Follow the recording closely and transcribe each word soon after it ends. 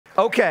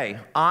Okay,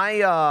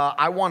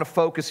 I want to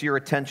focus your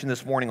attention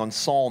this morning on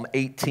Psalm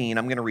 18.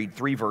 I'm going to read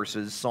three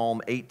verses,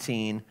 Psalm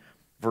 18,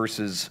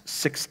 verses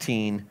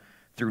 16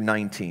 through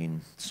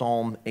 19.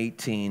 Psalm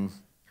 18,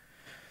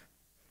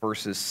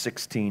 verses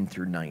 16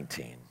 through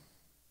 19.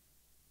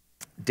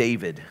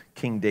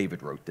 King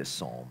David wrote this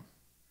psalm.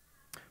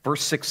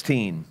 Verse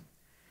 16,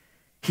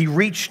 He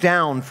reached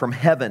down from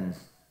heaven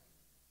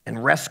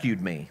and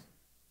rescued me.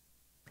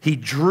 He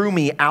drew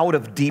me out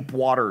of deep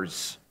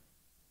waters.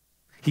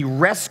 He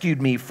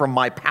rescued me from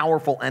my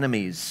powerful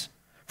enemies,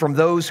 from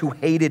those who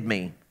hated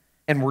me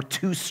and were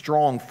too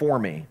strong for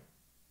me.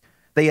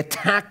 They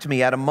attacked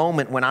me at a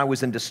moment when I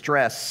was in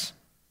distress,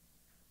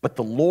 but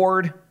the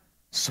Lord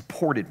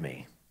supported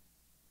me.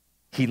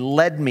 He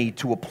led me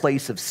to a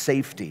place of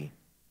safety.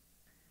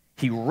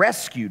 He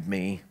rescued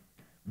me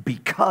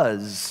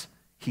because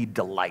He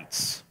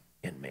delights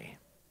in me.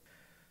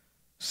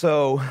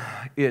 So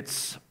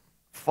it's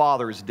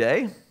Father's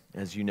Day,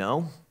 as you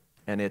know,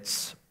 and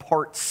it's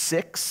part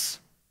 6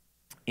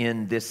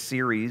 in this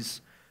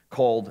series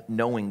called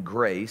Knowing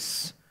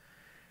Grace.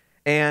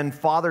 And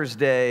Father's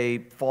Day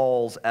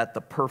falls at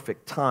the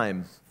perfect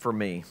time for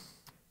me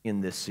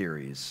in this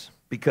series.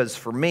 Because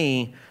for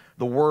me,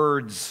 the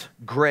words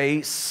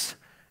grace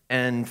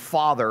and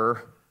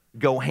father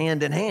go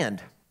hand in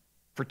hand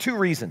for two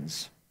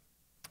reasons,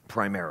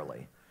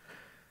 primarily.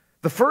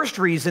 The first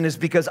reason is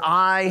because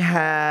I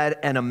had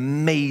an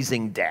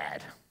amazing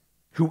dad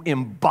who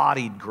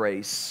embodied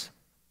grace.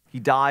 He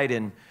died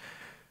in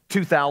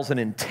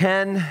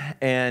 2010,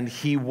 and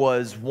he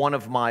was one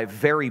of my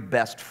very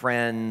best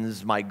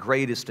friends, my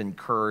greatest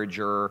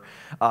encourager.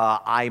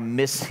 I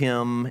miss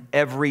him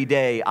every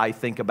day. I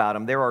think about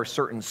him. There are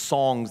certain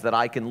songs that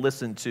I can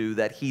listen to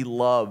that he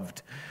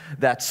loved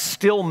that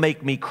still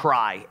make me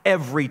cry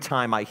every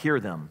time I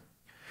hear them.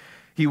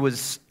 He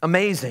was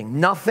amazing.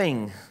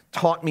 Nothing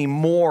taught me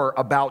more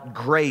about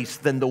grace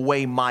than the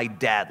way my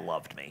dad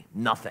loved me.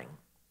 Nothing.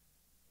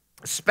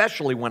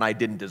 Especially when I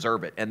didn't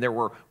deserve it. And there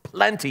were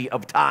plenty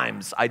of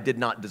times I did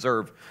not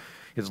deserve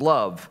his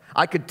love.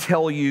 I could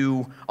tell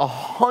you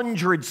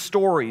 100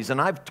 stories, and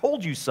I've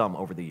told you some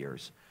over the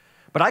years,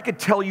 but I could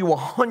tell you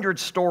 100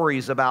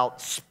 stories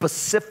about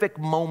specific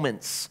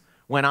moments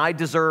when I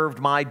deserved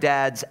my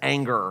dad's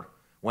anger,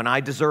 when I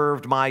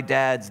deserved my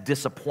dad's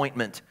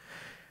disappointment,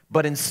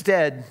 but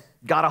instead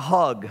got a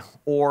hug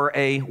or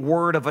a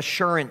word of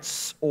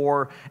assurance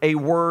or a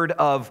word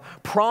of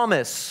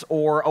promise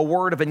or a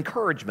word of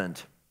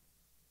encouragement.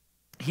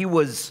 He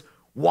was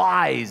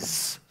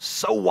wise,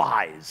 so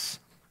wise,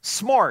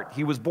 smart.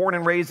 He was born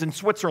and raised in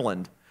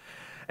Switzerland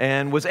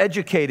and was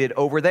educated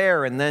over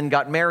there, and then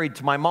got married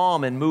to my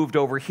mom and moved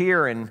over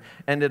here and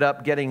ended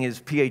up getting his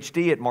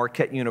PhD at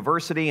Marquette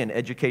University in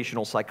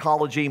educational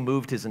psychology,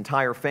 moved his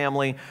entire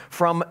family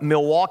from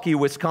Milwaukee,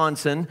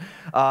 Wisconsin,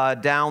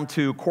 down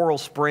to Coral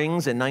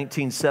Springs in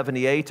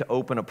 1978 to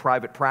open a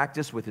private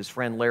practice with his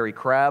friend Larry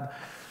Crabb.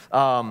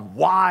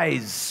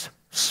 Wise,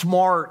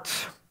 smart,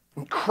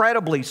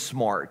 incredibly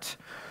smart.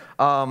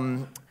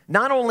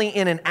 Not only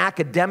in an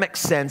academic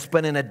sense,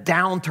 but in a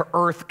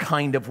down-to-earth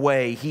kind of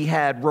way. He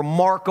had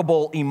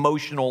remarkable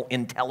emotional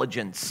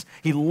intelligence.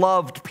 He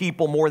loved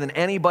people more than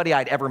anybody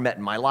I'd ever met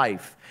in my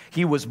life.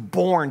 He was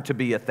born to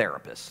be a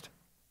therapist.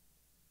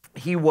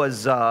 He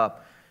was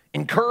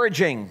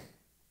encouraging,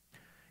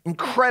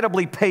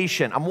 incredibly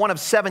patient. I'm one of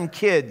 7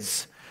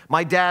 kids.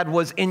 My dad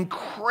was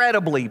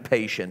incredibly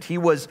patient. He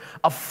was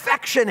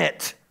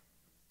affectionate,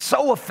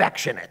 so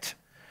affectionate.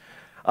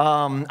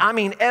 I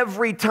mean,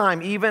 every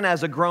time, even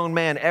as a grown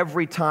man,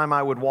 every time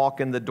I would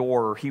walk in the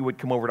door, he would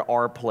come over to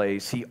our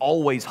place. He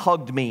always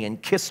hugged me and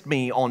kissed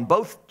me on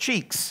both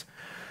cheeks.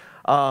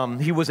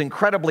 He was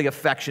incredibly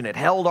affectionate,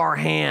 held our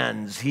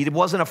hands. He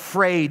wasn't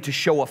afraid to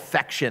show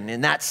affection.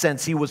 In that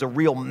sense, he was a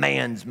real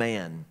man's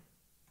man.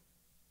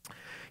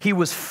 He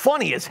was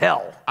funny as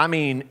hell. I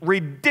mean,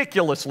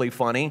 ridiculously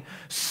funny,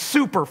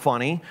 super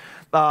funny,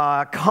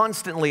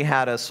 constantly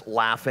had us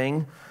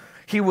laughing.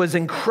 He was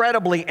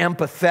incredibly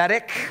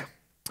empathetic.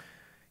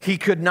 He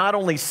could not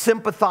only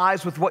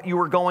sympathize with what you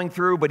were going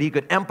through, but he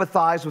could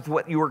empathize with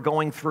what you were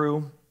going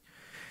through.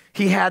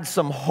 He had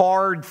some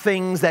hard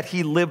things that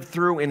he lived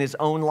through in his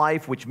own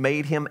life, which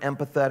made him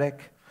empathetic.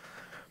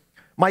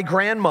 My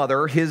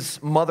grandmother,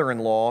 his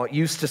mother-in-law,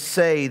 used to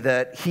say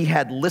that he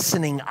had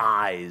listening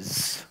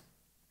eyes,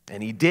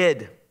 and he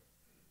did.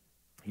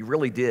 He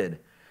really did.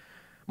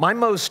 My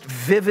most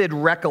vivid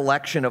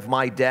recollection of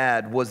my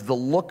dad was the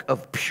look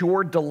of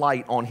pure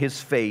delight on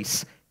his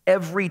face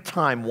every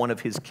time one of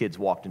his kids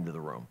walked into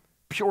the room.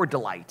 Pure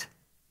delight.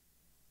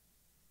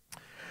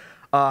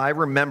 I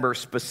remember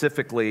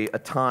specifically a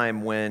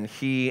time when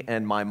he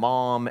and my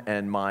mom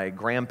and my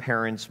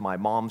grandparents, my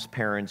mom's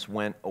parents,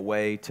 went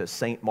away to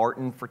St.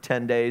 Martin for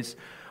 10 days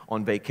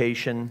on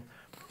vacation.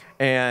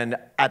 And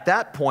at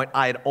that point,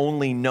 I had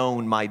only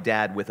known my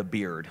dad with a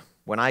beard.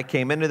 When I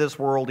came into this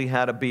world, he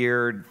had a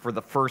beard. For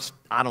the first,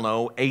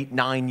 8,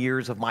 9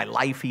 years of my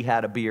life, he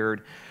had a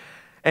beard.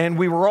 And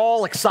we were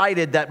all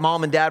excited that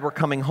Mom and Dad were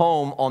coming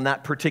home on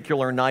that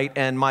particular night.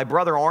 And my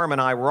brother Arm and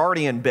I were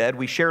already in bed.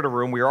 We shared a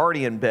room. We were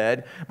already in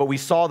bed. But we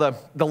saw the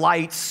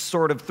lights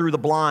sort of through the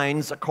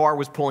blinds. A car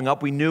was pulling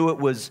up. We knew it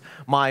was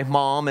my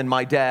mom and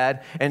my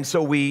dad. And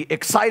so we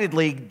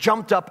excitedly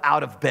jumped up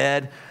out of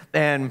bed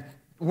and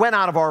went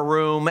out of our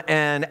room,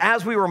 and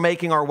as we were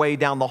making our way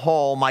down the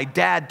hall, my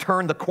dad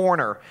turned the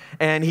corner,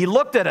 and he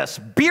looked at us,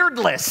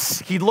 beardless.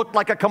 He looked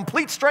like a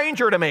complete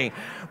stranger to me,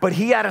 but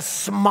he had a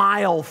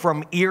smile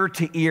from ear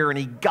to ear, and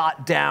he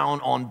got down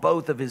on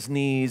both of his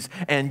knees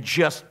and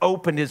just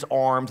opened his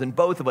arms, and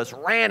both of us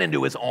ran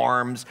into his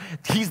arms.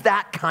 He was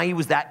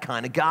that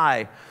kind of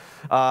guy.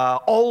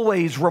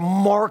 Always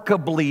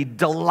remarkably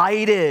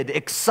delighted,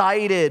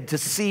 excited to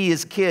see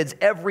his kids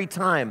every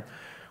time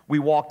we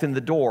walked in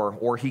the door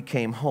or he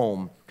came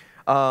home.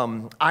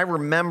 I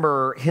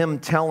remember him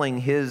telling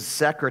his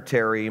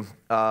secretary,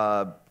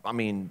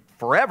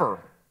 forever,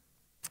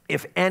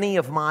 if any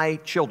of my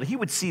children, he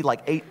would see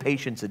like 8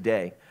 patients a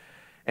day,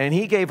 and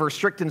he gave her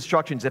strict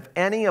instructions, if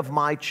any of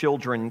my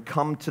children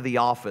come to the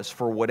office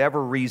for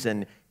whatever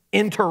reason,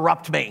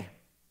 interrupt me.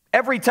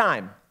 Every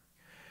time.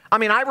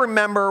 I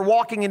remember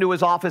walking into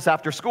his office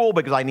after school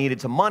because I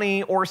needed some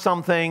money or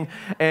something,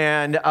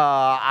 and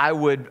I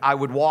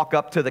would walk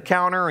up to the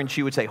counter, and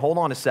she would say, hold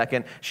on a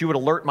second. She would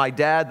alert my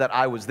dad that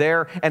I was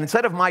there, and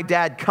instead of my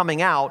dad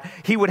coming out,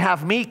 he would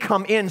have me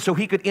come in so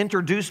he could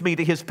introduce me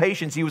to his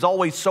patients. He was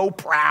always so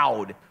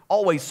proud.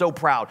 Always so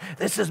proud.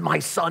 This is my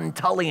son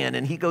Tullian,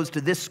 and he goes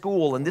to this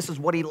school, and this is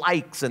what he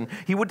likes, and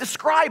he would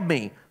describe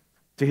me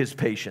to his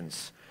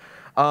patients.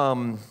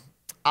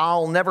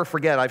 I'll never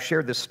forget, I've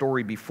shared this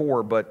story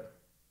before, but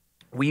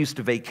we used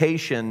to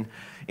vacation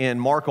in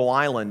Marco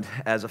Island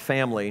as a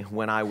family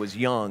when I was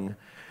young.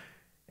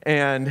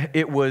 And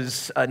it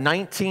was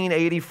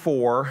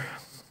 1984.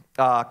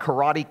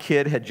 Karate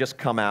Kid had just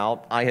come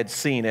out. I had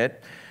seen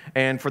it.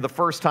 And for the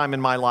first time in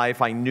my life,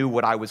 I knew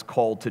what I was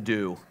called to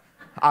do.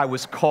 I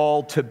was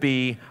called to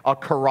be a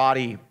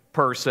karate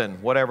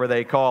person, whatever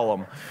they call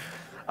them.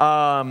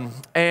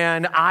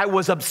 And I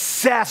was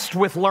obsessed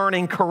with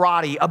learning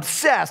karate,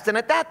 obsessed. And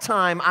at that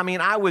time,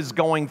 I was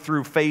going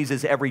through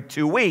phases every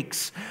 2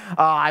 weeks.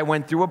 I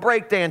went through a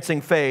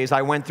breakdancing phase.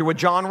 I went through a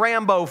John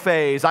Rambo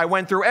phase. I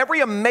went through every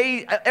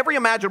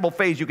imaginable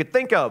phase you could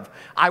think of.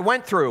 I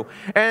went through.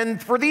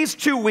 And for these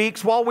 2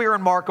 weeks, while we were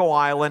in Marco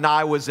Island,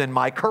 I was in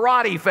my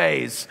karate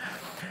phase.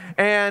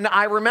 And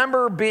I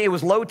remember it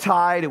was low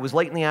tide, it was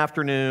late in the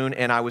afternoon,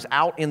 and I was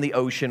out in the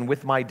ocean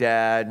with my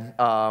dad.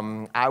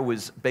 I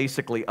was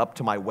basically up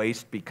to my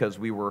waist because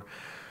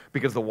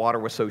the water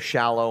was so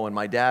shallow, and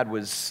my dad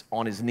was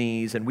on his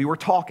knees, and we were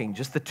talking,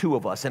 just the two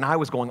of us, and I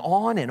was going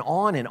on and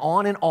on and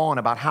on and on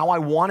about how I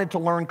wanted to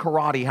learn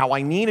karate, how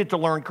I needed to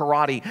learn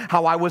karate,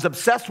 how I was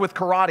obsessed with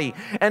karate.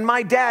 And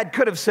my dad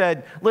could have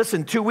said,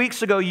 listen, 2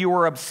 weeks ago you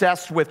were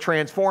obsessed with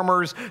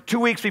Transformers, 2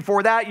 weeks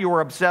before that you were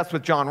obsessed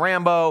with John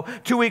Rambo,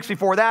 2 weeks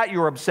before that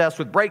you were obsessed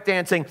with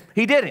breakdancing.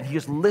 He didn't. He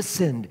just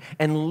listened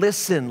and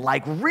listened,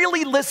 like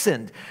really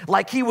listened,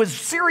 like he was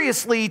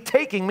seriously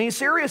taking me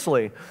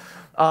seriously.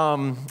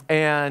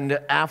 And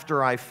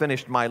after I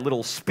finished my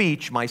little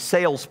speech, my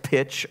sales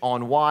pitch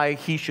on why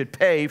he should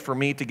pay for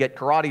me to get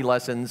karate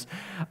lessons,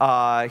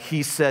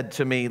 he said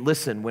to me,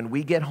 listen, when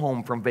we get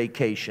home from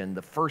vacation,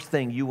 the first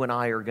thing you and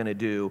I are going to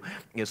do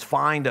is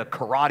find a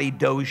karate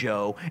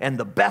dojo and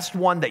the best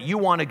one that you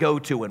want to go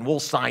to, and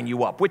we'll sign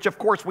you up, which of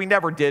course we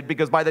never did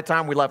because by the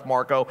time we left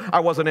Marco, I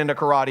wasn't into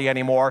karate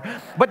anymore.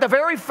 But the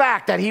very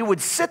fact that he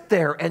would sit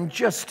there and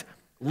just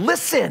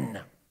listen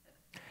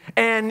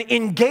and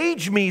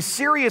engage me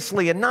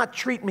seriously and not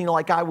treat me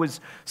like I was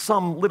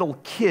some little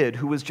kid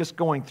who was just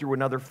going through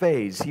another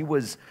phase. He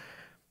was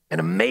an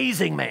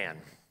amazing man,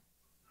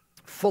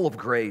 full of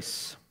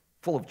grace,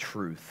 full of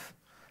truth.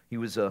 He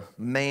was a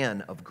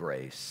man of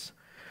grace.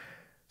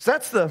 So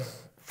that's the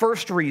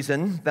first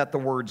reason that the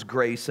words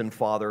grace and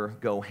father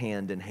go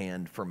hand in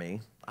hand for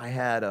me. I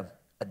had a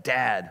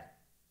dad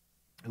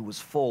who was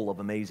full of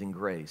amazing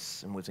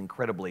grace and was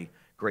incredibly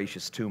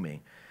gracious to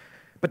me.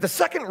 But the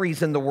second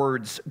reason the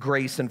words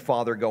grace and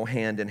father go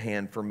hand in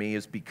hand for me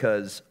is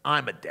because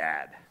I'm a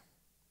dad.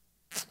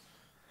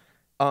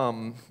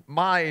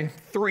 My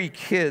 3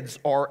 kids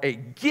are a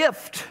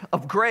gift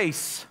of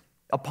grace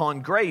upon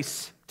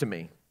grace to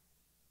me.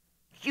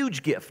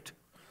 Huge gift.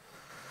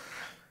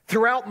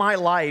 Throughout my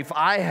life,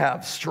 I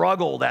have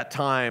struggled at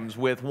times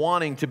with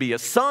wanting to be a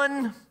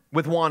son,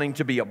 with wanting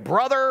to be a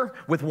brother,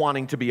 with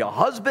wanting to be a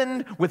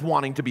husband, with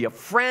wanting to be a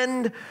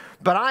friend,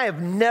 but I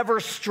have never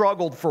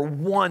struggled for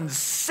 1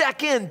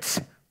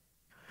 second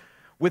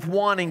with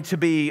wanting to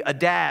be a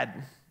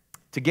dad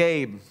to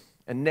Gabe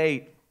and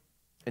Nate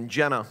and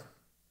Jenna.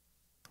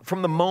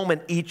 From the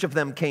moment each of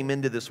them came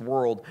into this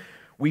world,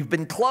 we've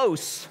been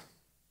close.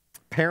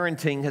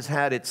 Parenting has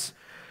had its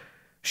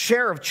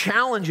share of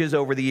challenges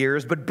over the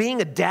years, but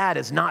being a dad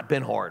has not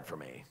been hard for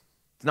me.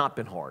 It's not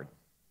been hard.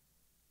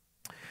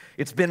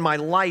 It's been my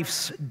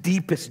life's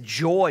deepest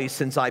joy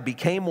since I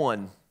became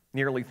one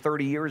nearly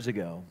 30 years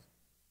ago.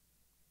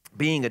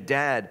 Being a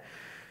dad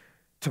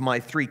to my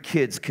 3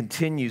 kids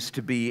continues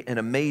to be an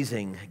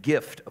amazing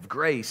gift of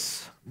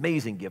grace.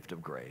 Amazing gift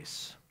of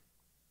grace.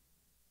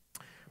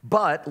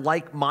 But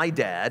like my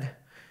dad,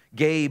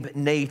 Gabe,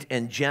 Nate,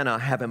 and Jenna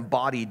have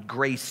embodied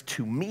grace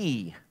to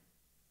me,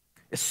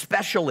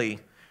 especially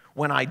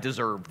when I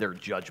deserve their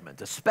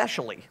judgment,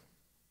 especially.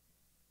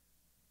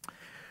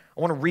 I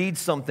want to read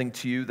something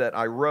to you that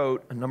I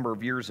wrote a number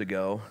of years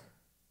ago.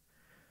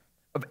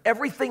 Of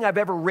everything I've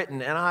ever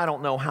written, and I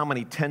don't know how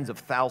many tens of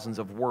thousands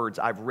of words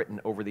I've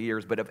written over the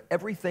years, but of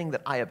everything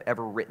that I have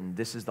ever written,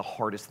 this is the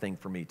hardest thing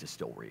for me to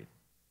still read.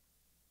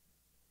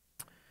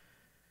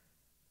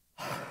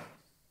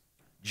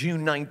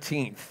 June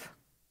 19th,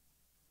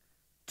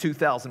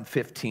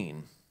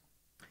 2015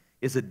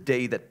 is a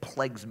day that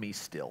plagues me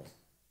still.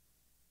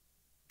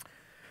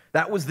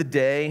 That was the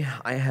day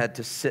I had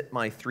to sit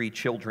my 3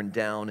 children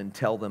down and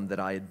tell them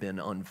that I had been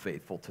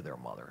unfaithful to their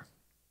mother.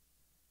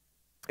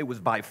 It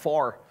was by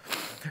far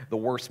the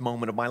worst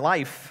moment of my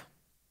life.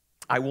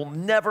 I will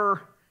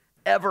never,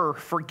 ever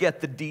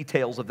forget the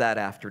details of that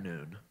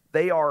afternoon.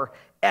 They are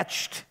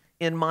etched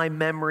in my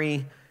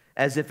memory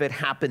as if it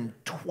happened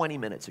 20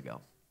 minutes ago.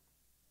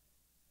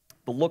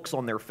 The looks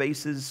on their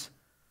faces,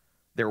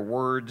 their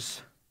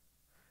words,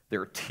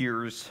 their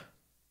tears.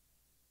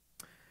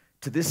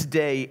 To this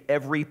day,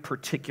 every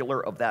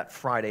particular of that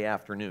Friday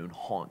afternoon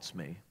haunts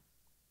me.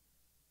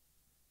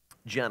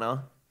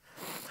 Jenna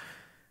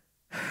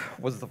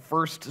was the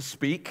first to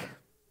speak.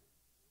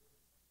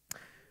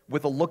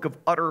 With a look of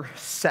utter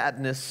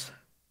sadness,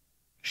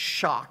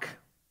 shock,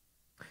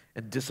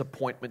 and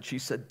disappointment, she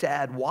said,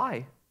 "Dad,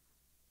 why?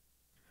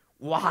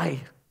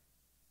 Why?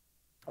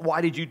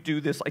 Why did you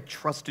do this? I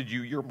trusted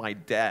you. You're my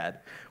dad.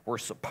 We're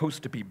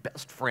supposed to be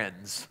best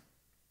friends."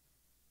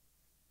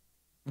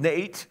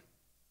 Nate,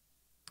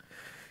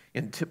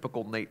 in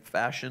typical Nate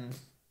fashion,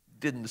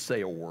 didn't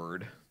say a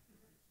word.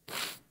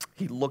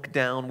 He looked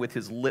down with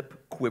his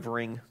lip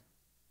quivering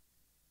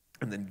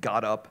and then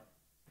got up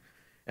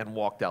and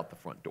walked out the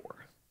front door.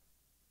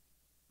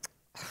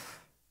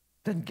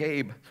 Then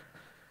Gabe,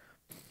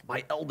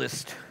 my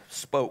eldest,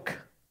 spoke,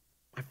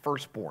 my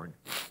firstborn,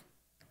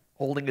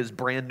 holding his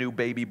brand new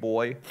baby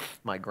boy,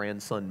 my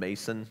grandson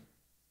Mason,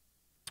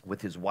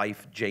 with his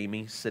wife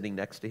Jamie sitting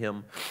next to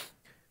him.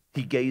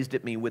 He gazed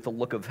at me with a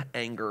look of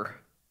anger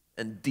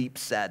and deep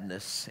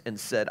sadness and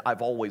said,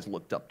 "I've always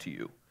looked up to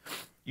you.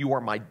 You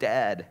are my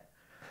dad.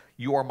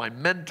 You are my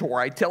mentor.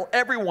 I tell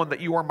everyone that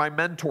you are my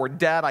mentor.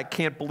 Dad, I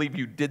can't believe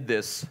you did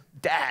this.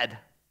 Dad."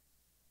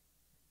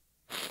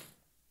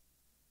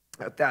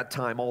 At that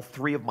time, all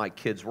 3 of my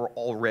kids were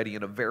already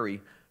in a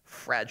very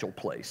fragile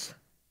place.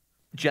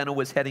 Jenna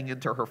was heading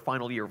into her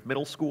final year of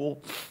middle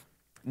school.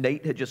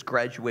 Nate had just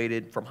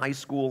graduated from high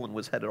school and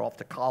was headed off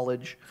to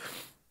college.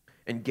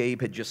 And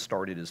Gabe had just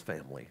started his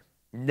family.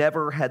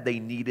 Never had they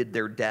needed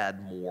their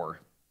dad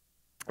more.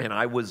 And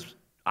I was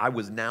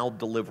now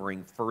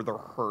delivering further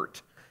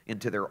hurt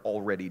into their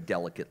already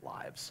delicate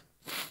lives.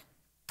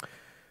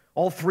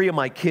 All 3 of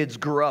my kids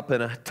grew up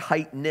in a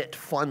tight-knit,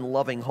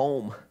 fun-loving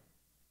home.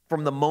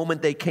 From the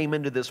moment they came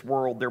into this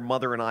world, their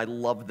mother and I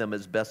loved them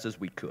as best as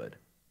we could.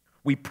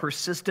 We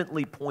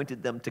persistently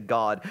pointed them to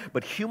God,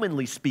 but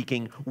humanly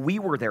speaking, we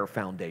were their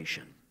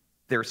foundation,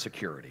 their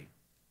security.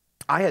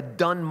 I had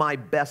done my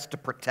best to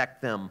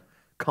protect them,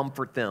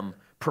 comfort them,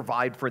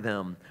 provide for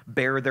them,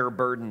 bear their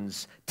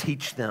burdens,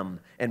 teach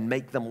them, and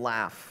make them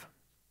laugh.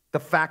 The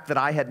fact that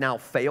I had now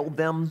failed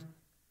them,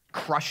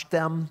 crushed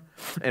them,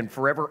 and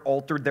forever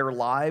altered their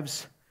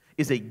lives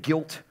is a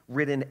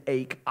guilt-ridden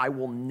ache I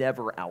will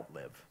never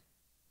outlive.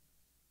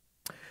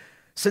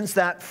 Since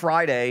that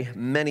Friday,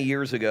 many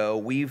years ago,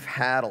 we've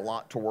had a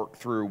lot to work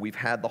through. We've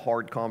had the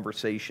hard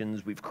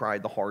conversations. We've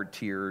cried the hard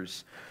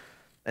tears.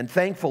 And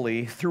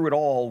thankfully, through it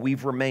all,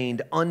 we've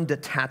remained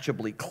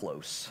undetachably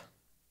close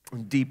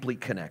and deeply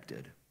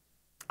connected.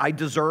 I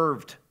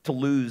deserved to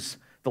lose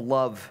the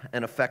love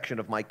and affection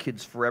of my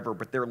kids forever,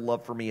 but their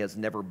love for me has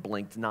never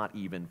blinked, not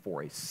even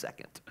for a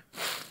second.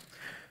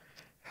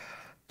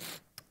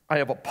 I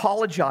have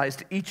apologized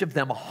to each of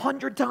them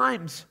 100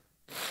 times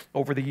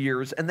over the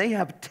years, and they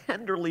have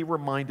tenderly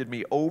reminded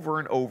me over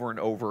and over and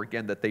over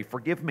again that they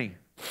forgive me.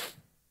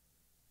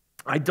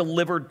 I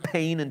delivered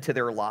pain into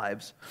their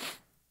lives,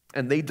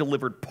 and they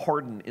delivered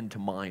pardon into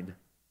mine.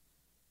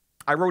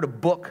 I wrote a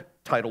book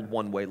titled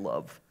One Way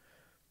Love,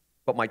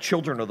 but my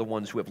children are the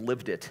ones who have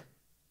lived it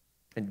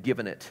and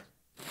given it.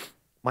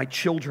 My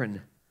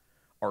children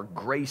are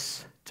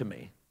grace to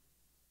me,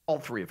 all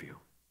 3 of you.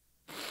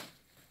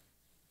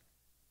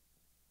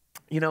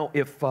 You know,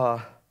 if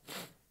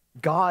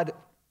God,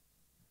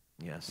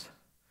 yes,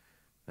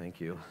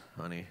 thank you,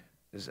 honey.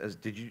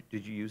 Did you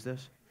use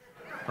this?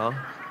 Huh?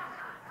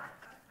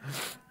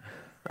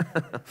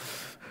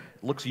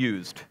 Looks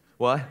used.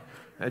 What?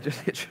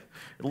 It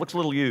looks a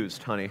little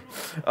used, honey.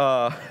 It's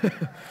a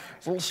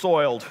little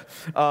soiled.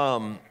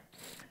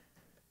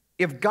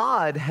 If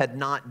God had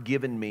not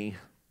given me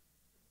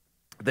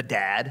the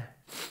dad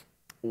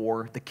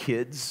or the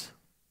kids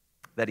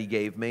that he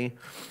gave me,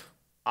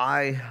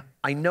 I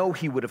know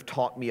he would have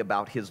taught me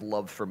about his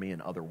love for me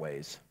in other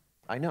ways.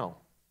 I know.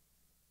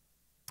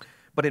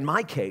 But in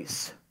my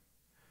case,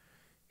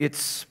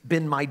 it's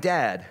been my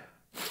dad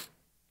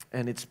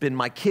and it's been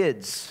my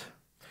kids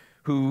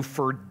who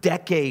for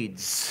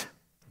decades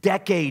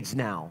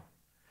now,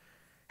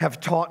 have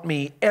taught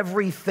me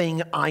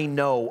everything I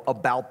know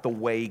about the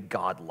way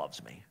God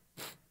loves me.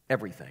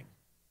 Everything.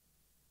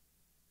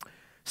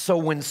 So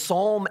when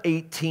Psalm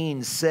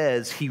 18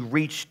 says, he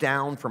reached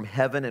down from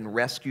heaven and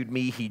rescued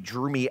me, he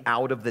drew me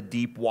out of the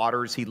deep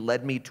waters, he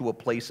led me to a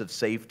place of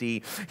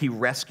safety, he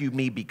rescued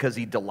me because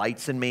he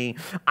delights in me,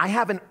 I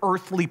have an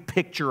earthly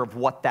picture of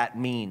what that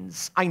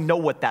means. I know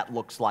what that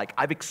looks like.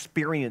 I've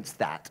experienced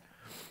that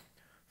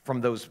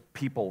from those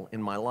people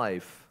in my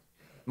life.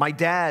 My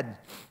dad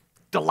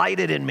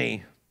delighted in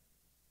me.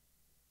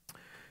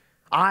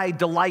 I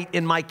delight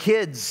in my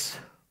kids.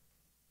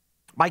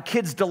 My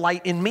kids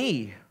delight in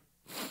me.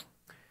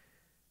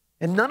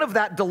 And none of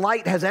that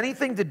delight has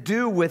anything to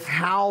do with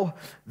how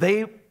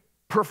they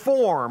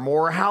perform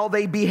or how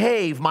they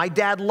behave. My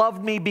dad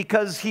loved me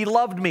because he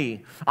loved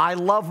me. I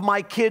love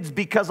my kids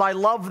because I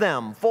love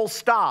them. Full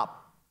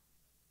stop.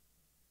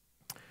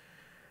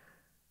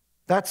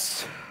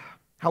 That's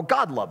how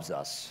God loves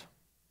us.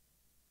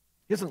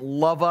 He doesn't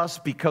love us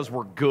because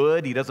we're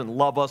good. He doesn't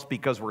love us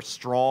because we're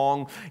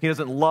strong. He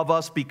doesn't love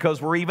us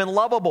because we're even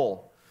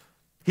lovable.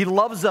 He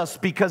loves us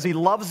because he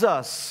loves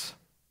us,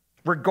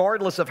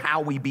 regardless of how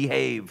we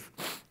behave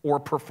or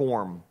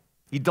perform.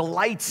 He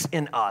delights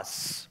in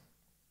us.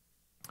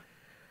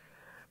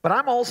 But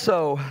I'm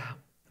also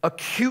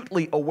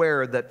acutely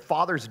aware that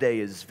Father's Day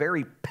is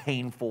very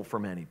painful for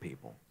many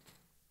people.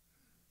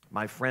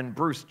 My friend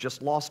Bruce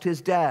just lost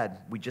his dad.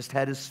 We just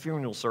had his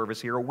funeral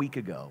service here a week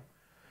ago.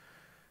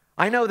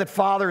 I know that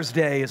Father's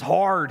Day is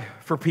hard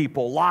for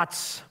people,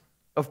 lots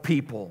of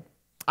people.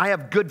 I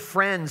have good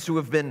friends who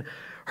have been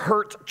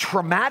hurt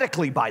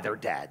traumatically by their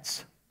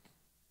dads,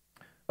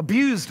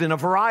 abused in a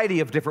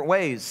variety of different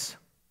ways.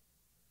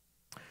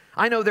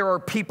 I know there are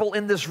people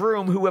in this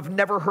room who have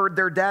never heard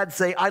their dad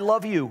say, I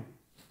love you,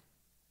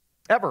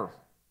 ever.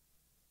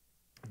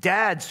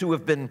 Dads who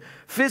have been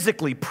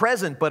physically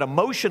present but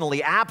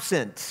emotionally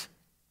absent.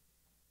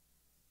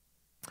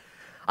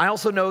 I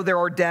also know there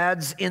are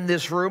dads in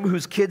this room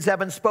whose kids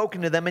haven't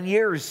spoken to them in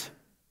years.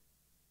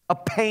 A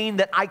pain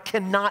that I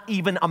cannot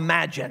even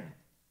imagine.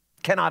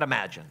 Cannot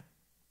imagine.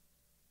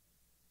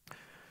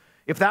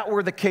 If that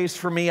were the case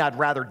for me, I'd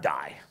rather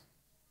die.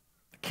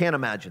 Can't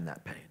imagine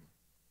that pain.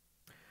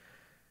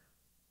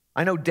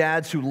 I know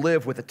dads who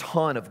live with a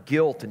ton of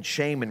guilt and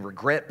shame and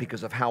regret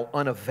because of how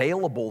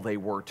unavailable they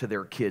were to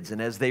their kids.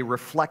 And as they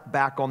reflect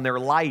back on their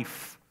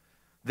life,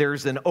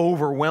 there's an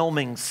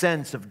overwhelming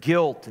sense of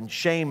guilt and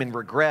shame and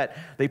regret.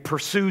 They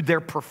pursued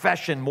their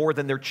profession more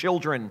than their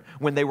children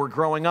when they were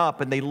growing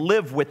up, and they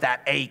live with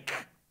that ache.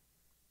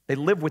 They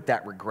live with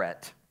that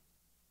regret.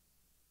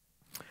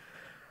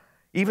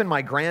 Even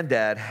my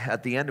granddad,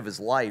 at the end of his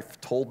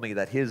life, told me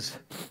that his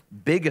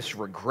biggest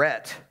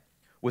regret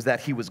was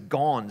that he was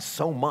gone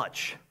so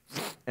much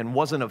and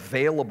wasn't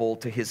available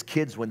to his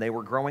kids when they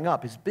were growing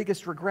up. His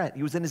biggest regret.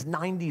 He was in his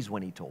 90s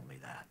when he told me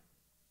that.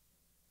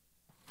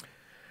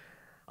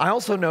 I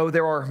also know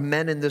there are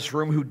men in this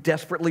room who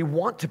desperately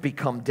want to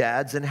become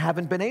dads and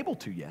haven't been able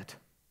to yet.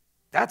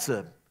 That's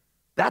a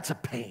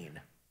pain.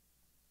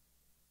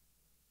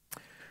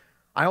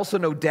 I also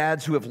know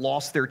dads who have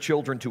lost their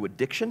children to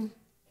addiction.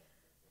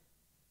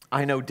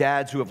 I know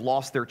dads who have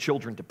lost their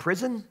children to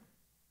prison.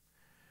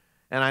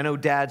 And I know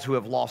dads who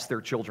have lost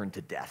their children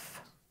to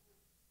death.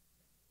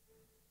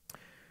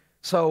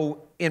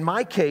 So in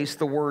my case,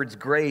 the words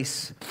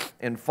grace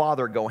and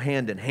father go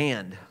hand in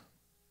hand.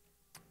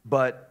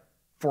 But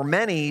for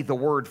many, the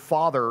word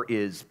father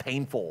is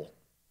painful.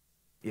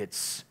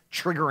 It's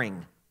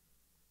triggering,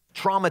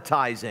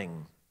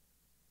 traumatizing,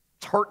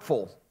 it's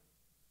hurtful.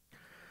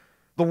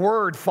 The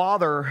word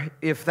father,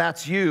 if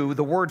that's you,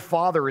 the word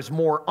father is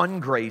more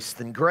ungrace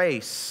than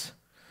grace.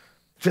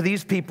 To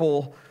these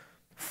people,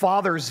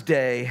 Father's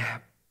Day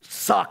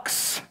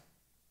sucks.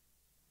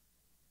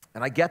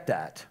 And I get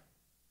that.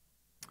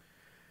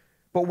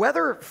 But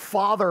whether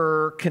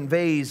father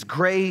conveys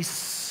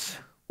grace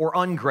or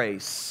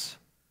ungrace,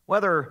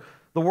 whether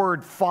the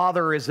word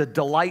father is a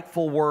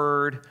delightful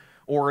word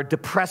or a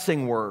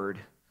depressing word,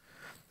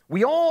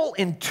 we all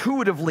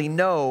intuitively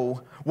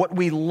know what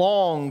we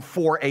long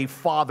for a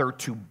father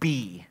to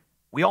be.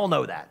 We all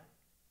know that.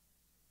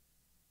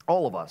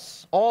 All of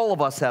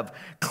us have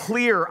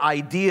clear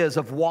ideas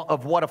of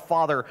what a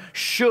father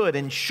should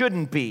and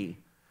shouldn't be,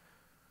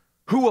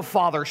 who a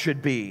father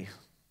should be.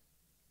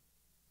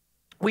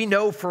 We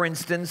know, for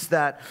instance,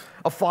 that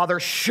a father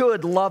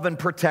should love and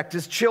protect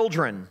his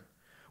children.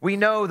 We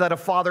know that a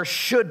father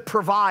should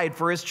provide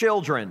for his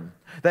children,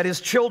 that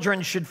his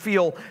children should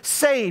feel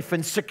safe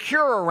and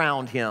secure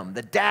around him.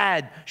 The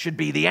dad should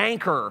be the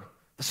anchor,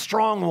 the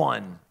strong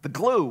one, the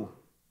glue.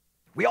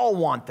 We all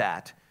want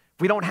that.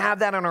 If we don't have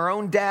that in our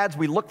own dads,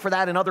 we look for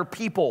that in other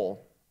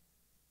people.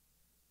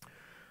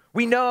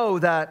 We know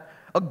that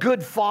a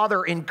good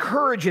father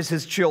encourages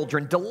his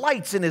children,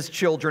 delights in his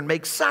children,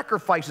 makes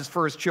sacrifices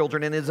for his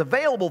children, and is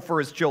available for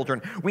his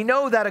children. We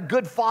know that a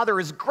good father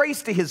is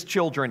grace to his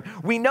children.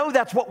 We know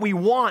that's what we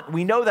want.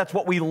 We know that's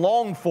what we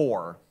long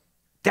for,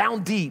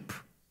 down deep.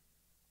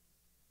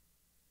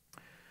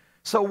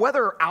 So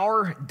whether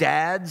our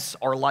dads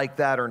are like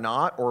that or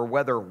not, or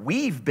whether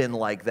we've been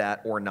like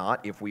that or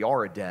not, if we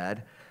are a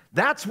dad,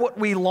 that's what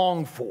we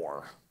long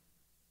for.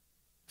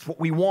 It's what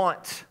we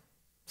want.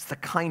 It's the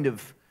kind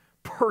of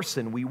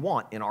person we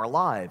want in our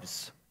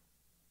lives,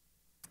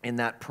 in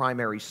that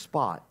primary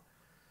spot.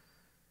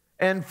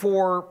 And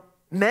for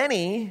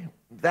many,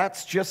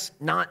 that's just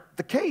not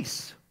the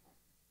case.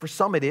 For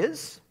some it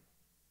is.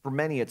 For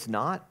many it's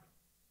not.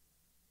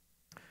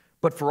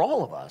 But for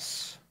all of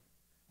us,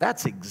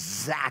 that's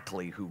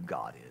exactly who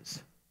God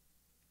is.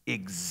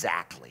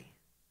 Exactly.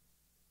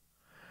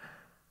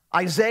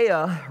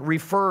 Isaiah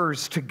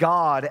refers to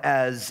God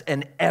as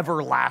an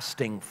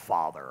everlasting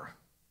Father.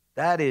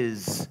 That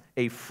is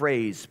a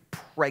phrase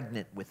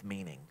pregnant with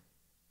meaning.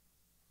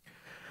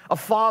 A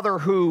father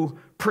who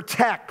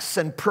protects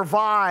and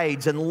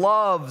provides and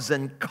loves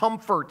and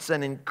comforts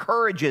and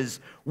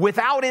encourages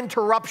without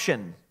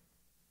interruption,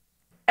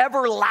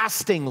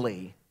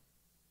 everlastingly.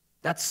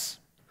 That's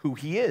who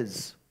he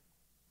is.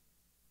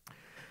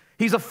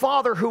 He's a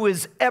father who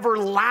is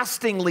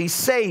everlastingly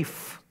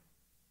safe.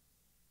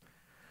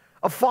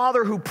 A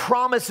father who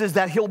promises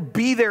that he'll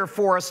be there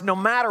for us no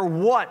matter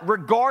what,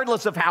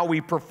 regardless of how we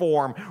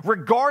perform,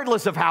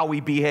 regardless of how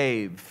we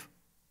behave.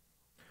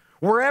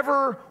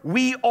 Wherever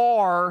we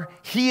are,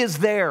 he is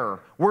there.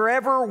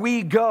 Wherever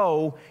we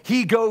go,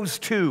 he goes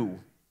too.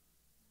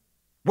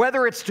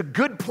 Whether it's to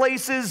good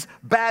places,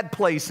 bad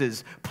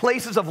places,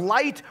 places of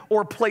light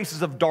or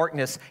places of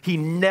darkness, he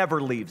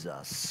never leaves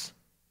us,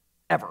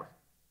 ever.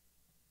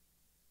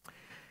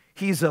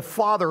 He's a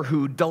father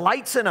who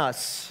delights in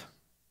us,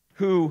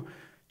 who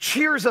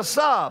cheers us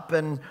up,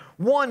 and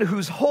one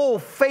whose whole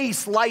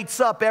face lights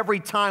up every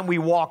time we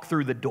walk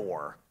through the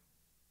door.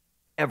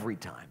 Every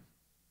time.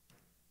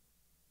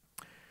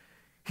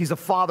 He's a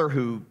father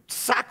who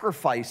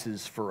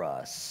sacrifices for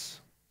us,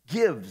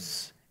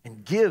 gives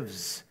and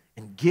gives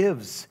and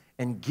gives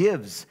and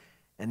gives,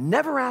 and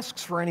never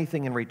asks for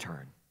anything in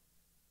return.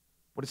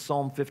 What is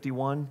Psalm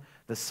 51?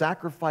 The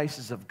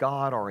sacrifices of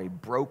God are a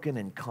broken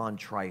and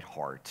contrite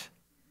heart.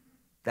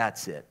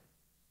 That's it.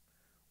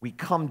 We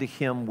come to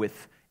him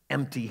with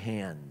empty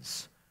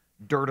hands,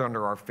 dirt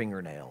under our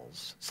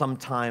fingernails,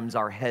 sometimes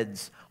our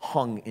heads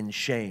hung in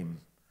shame.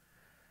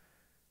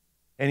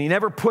 And he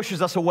never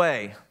pushes us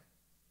away,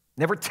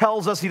 never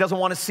tells us he doesn't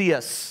want to see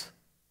us.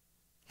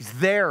 He's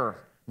there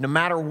no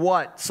matter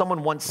what.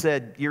 Someone once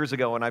said years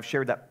ago, and I've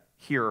shared that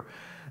here,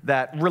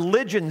 that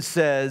religion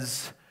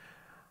says,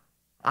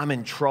 I'm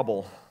in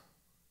trouble.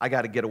 I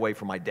got to get away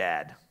from my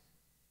dad.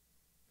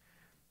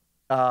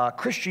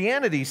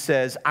 Christianity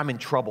says, I'm in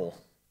trouble.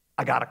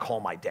 I got to call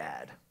my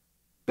dad.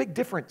 Big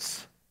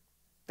difference.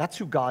 That's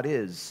who God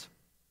is.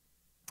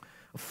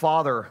 A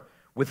father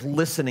with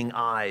listening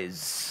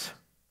eyes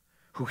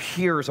who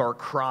hears our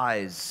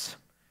cries,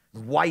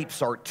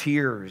 wipes our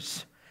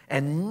tears,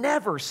 and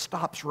never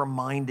stops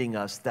reminding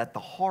us that the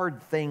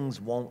hard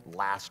things won't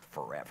last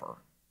forever.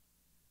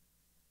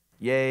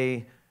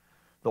 Yea,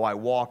 though I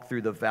walk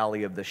through the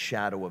valley of the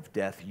shadow of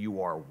death,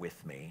 you are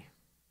with me.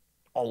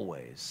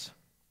 Always.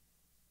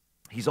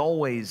 He's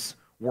always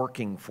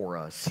working for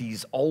us.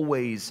 He's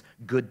always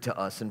good to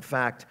us. In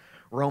fact,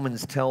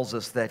 Romans tells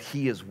us that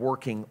he is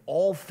working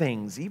all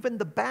things, even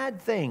the bad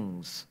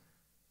things,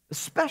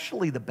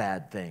 especially the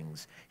bad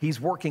things. He's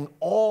working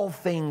all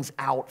things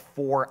out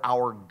for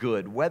our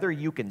good. Whether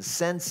you can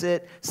sense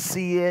it,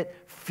 see it,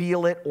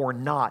 feel it, or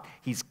not,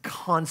 he's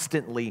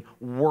constantly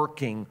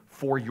working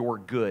for your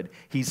good.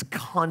 He's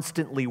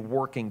constantly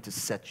working to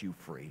set you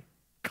free.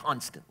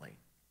 Constantly.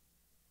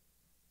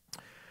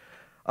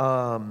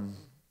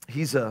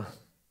 He's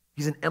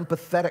an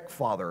empathetic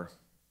father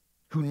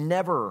who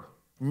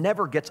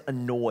never gets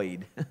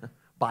annoyed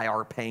by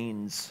our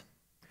pains,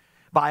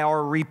 by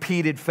our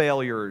repeated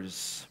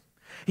failures.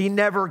 He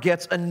never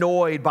gets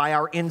annoyed by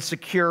our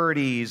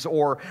insecurities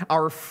or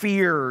our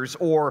fears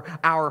or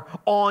our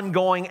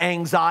ongoing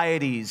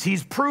anxieties.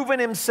 He's proven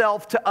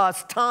himself to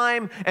us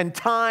time and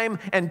time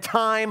and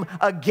time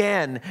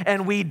again,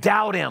 and we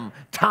doubt him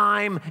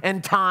time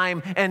and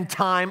time and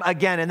time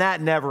again, and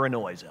that never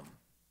annoys him.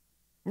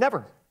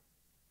 Never.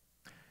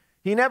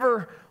 He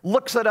never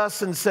looks at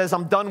us and says,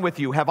 I'm done with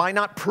you. Have I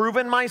not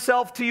proven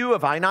myself to you?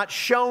 Have I not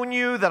shown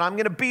you that I'm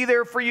going to be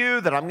there for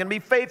you, that I'm going to be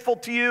faithful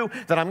to you,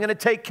 that I'm going to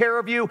take care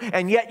of you,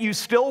 and yet you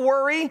still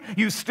worry,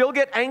 you still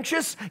get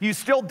anxious, you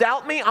still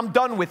doubt me? I'm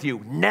done with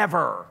you.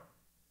 Never.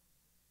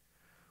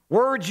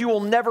 Words you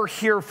will never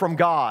hear from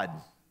God.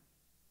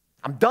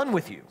 I'm done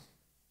with you.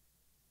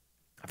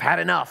 I've had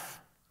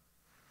enough.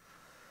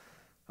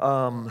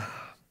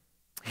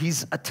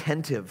 He's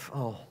attentive.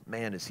 Oh,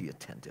 man, is he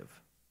attentive.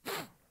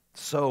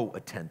 So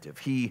attentive.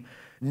 He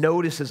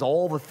notices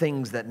all the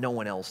things that no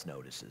one else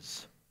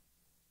notices.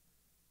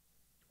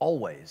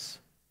 Always.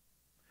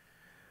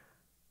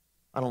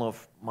 I don't know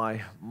if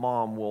my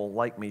mom will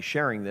like me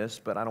sharing this,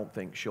 but I don't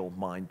think she'll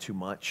mind too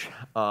much.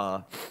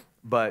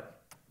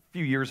 But a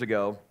few years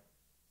ago,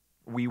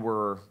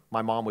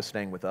 my mom was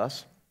staying with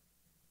us,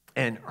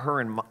 and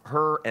her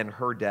and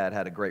her dad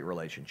had a great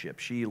relationship.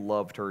 She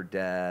loved her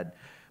dad.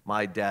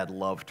 My dad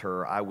loved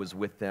her. I was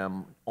with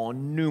them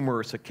on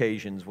numerous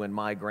occasions when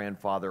my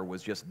grandfather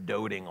was just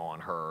doting on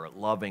her,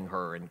 loving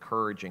her,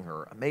 encouraging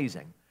her.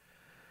 Amazing.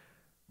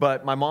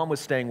 But my mom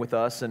was staying with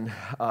us, and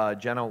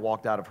Jenna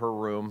walked out of her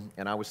room,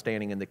 and I was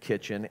standing in the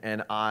kitchen,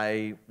 and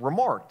I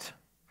remarked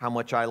how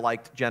much I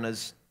liked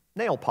Jenna's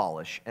nail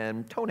polish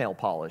and toenail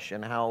polish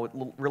and how it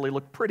really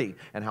looked pretty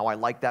and how I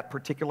liked that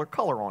particular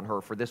color on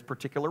her for this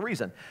particular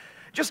reason.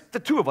 Just the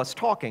two of us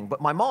talking,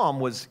 but my mom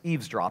was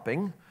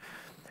eavesdropping,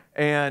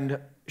 and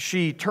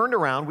she turned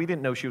around. We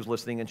didn't know she was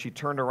listening, and she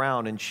turned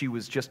around, and she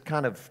was just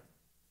kind of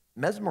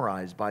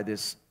mesmerized by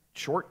this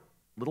short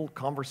little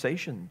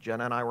conversation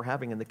Jenna and I were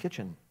having in the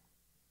kitchen.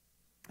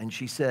 And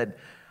she said,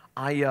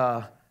 I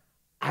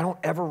don't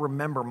ever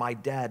remember my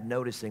dad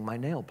noticing my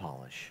nail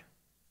polish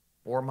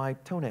or my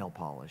toenail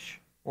polish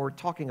or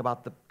talking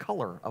about the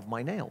color of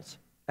my nails,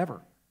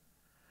 ever.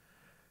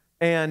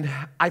 And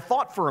I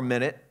thought for a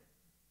minute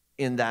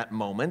in that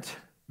moment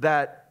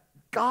that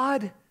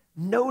God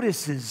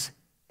notices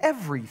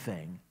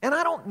everything. And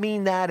I don't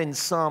mean that in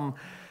some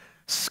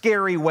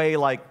scary way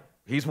like,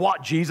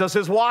 Jesus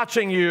is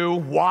watching you.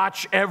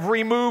 Watch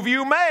every move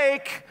you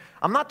make.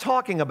 I'm not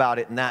talking about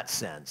it in that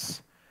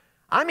sense.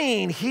 I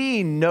mean,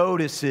 he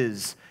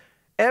notices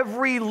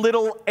every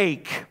little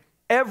ache,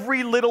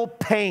 every little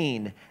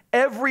pain,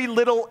 every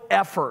little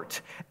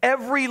effort,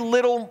 every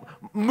little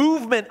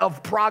movement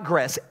of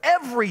progress,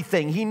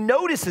 everything. He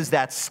notices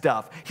that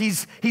stuff.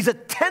 He's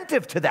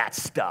attentive to that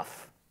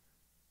stuff.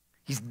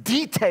 He's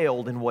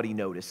detailed in what he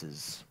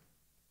notices.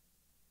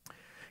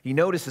 He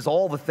notices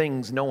all the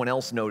things no one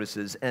else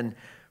notices and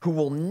who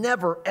will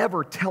never,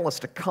 ever tell us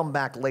to come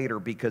back later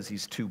because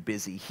he's too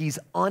busy. He's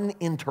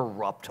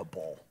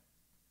uninterruptible.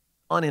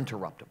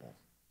 Uninterruptible.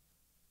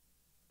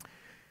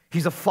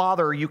 He's a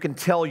father you can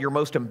tell your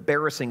most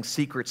embarrassing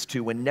secrets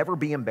to and never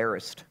be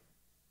embarrassed.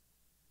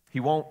 He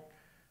won't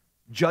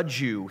judge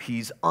you.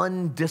 He's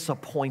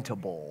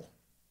undisappointable.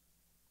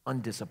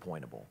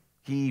 Undisappointable.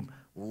 He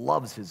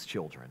loves his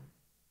children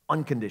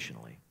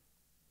unconditionally.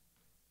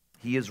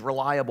 He is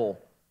reliable.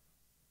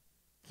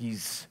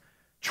 He's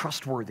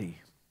trustworthy.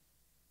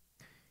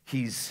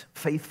 He's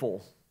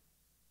faithful.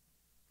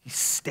 He's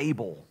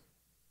stable.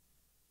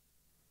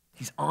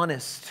 He's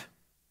honest.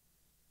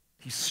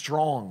 He's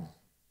strong.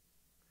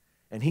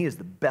 And he is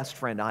the best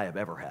friend I have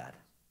ever had.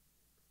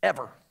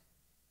 Ever.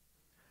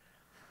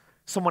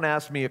 Someone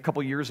asked me a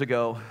couple years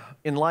ago,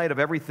 in light of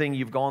everything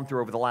you've gone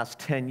through over the last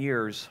 10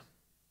 years,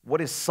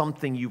 what is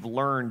something you've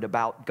learned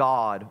about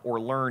God or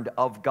learned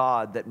of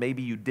God that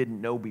maybe you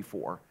didn't know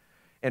before?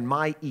 And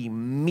my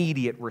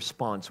immediate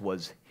response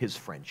was his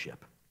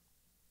friendship.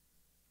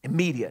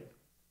 Immediate.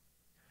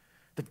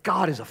 That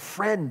God is a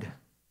friend.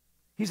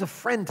 He's a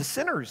friend to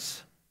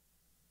sinners.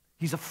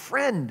 He's a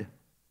friend.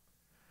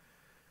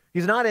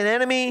 He's not an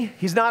enemy.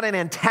 He's not an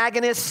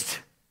antagonist.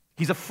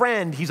 He's a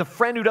friend. He's a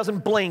friend who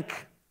doesn't blink.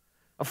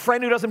 A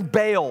friend who doesn't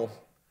bail.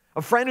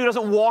 A friend who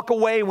doesn't walk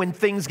away when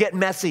things get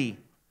messy.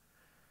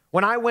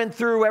 When I went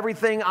through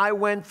everything I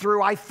went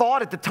through, I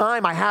thought at the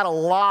time I had a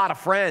lot of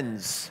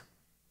friends.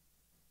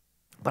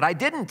 But I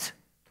didn't.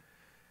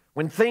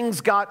 When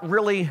things got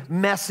really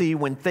messy,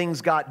 when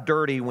things got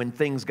dirty, when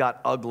things got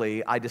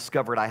ugly, I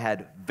discovered I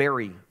had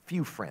very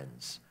few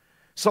friends.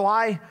 So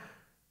I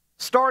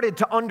started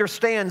to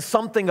understand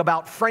something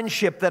about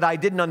friendship that I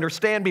didn't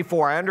understand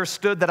before. I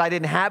understood that I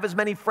didn't have as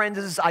many friends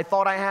as I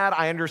thought I had.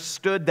 I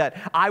understood that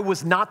I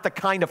was not the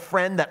kind of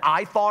friend that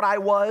I thought I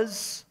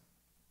was.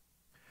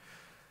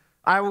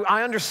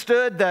 I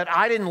understood that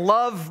I didn't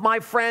love my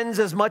friends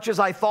as much as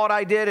I thought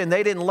I did, and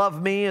they didn't love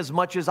me as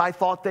much as I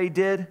thought they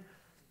did.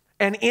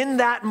 And in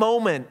that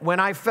moment, when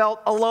I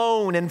felt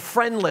alone and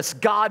friendless,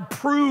 God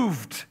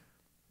proved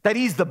that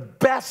he's the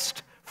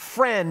best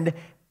friend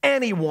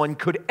anyone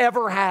could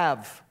ever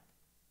have.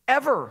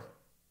 Ever.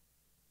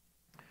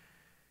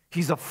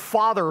 He's a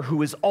father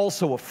who is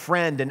also a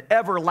friend, an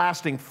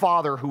everlasting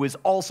father who is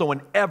also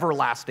an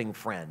everlasting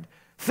friend.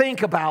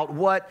 Think about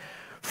what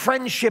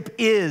friendship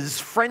is,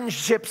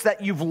 friendships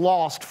that you've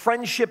lost,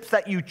 friendships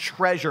that you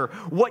treasure,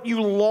 what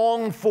you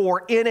long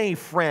for in a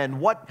friend.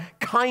 What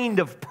kind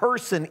of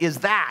person is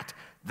that?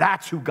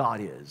 That's who God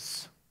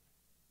is.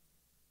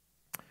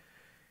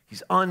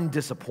 He's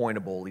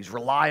undisappointable. He's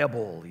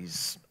reliable.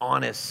 He's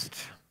honest.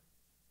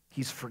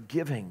 He's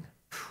forgiving.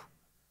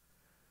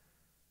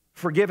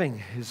 Forgiving.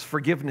 His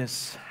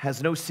forgiveness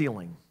has no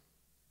ceiling.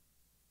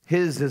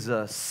 His is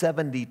a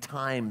 70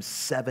 times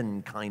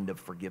 7 kind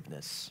of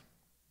forgiveness.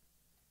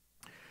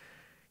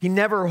 He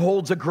never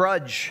holds a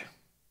grudge,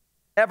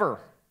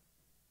 ever.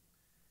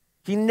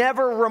 He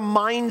never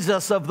reminds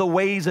us of the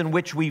ways in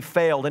which we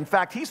failed. In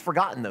fact, he's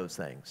forgotten those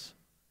things.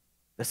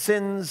 The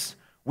sins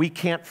we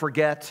can't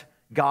forget,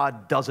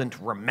 God doesn't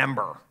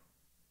remember.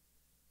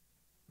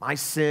 My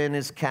sin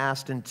is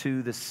cast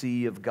into the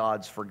sea of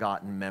God's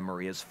forgotten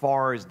memory. As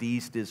far as the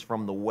east is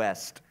from the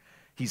west,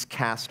 he's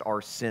cast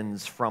our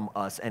sins from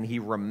us, and he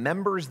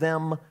remembers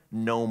them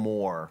no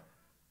more.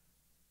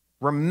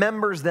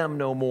 Remembers them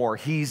no more.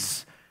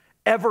 He's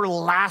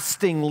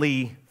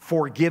everlastingly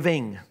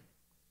forgiving.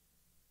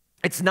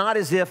 It's not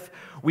as if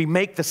we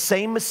make the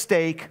same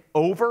mistake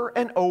over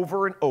and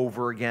over and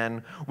over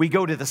again. We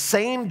go to the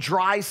same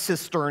dry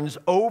cisterns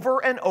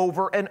over and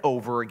over and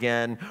over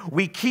again.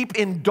 We keep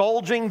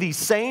indulging these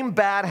same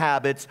bad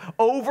habits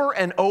over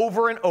and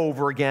over and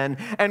over again.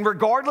 And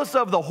regardless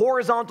of the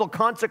horizontal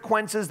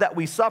consequences that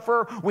we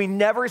suffer, we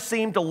never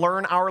seem to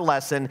learn our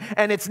lesson.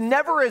 And it's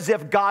never as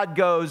if God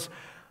goes,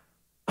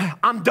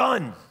 I'm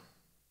done.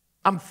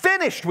 I'm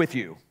finished with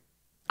you.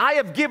 I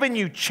have given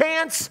you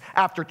chance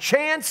after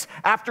chance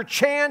after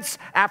chance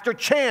after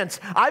chance.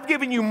 I've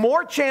given you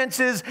more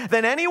chances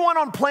than anyone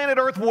on planet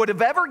Earth would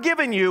have ever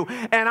given you,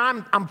 and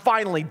I'm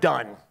finally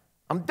done.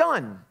 I'm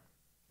done.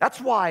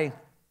 That's why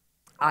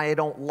I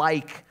don't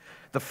like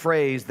the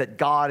phrase that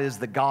God is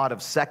the God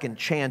of second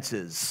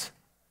chances.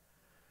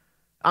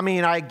 I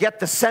mean, I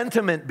get the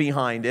sentiment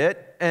behind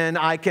it, and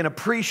I can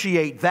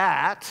appreciate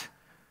that.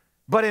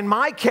 But in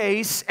my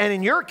case, and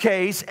in your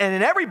case, and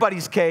in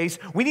everybody's case,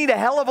 we need a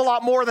hell of a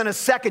lot more than a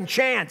second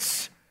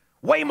chance.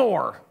 Way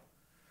more.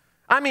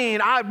 I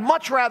mean, I'd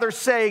much rather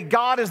say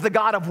God is the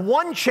God of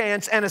one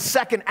chance and a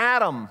second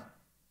Adam.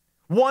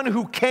 One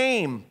who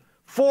came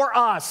for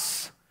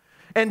us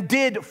and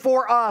did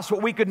for us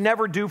what we could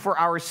never do for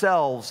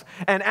ourselves.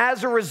 And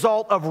as a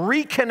result of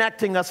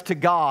reconnecting us to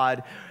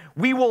God,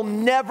 we will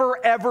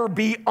never, ever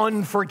be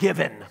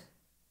unforgiven.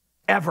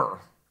 Ever.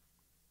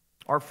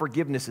 Our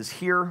forgiveness is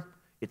here.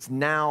 It's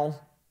now,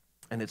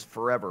 and it's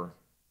forever.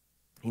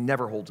 He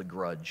never holds a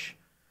grudge.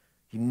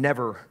 He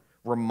never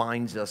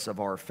reminds us of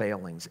our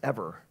failings,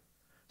 ever.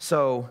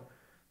 So,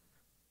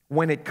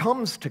 when it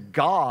comes to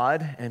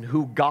God and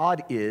who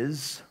God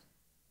is,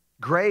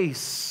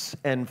 grace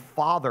and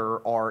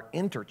Father are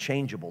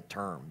interchangeable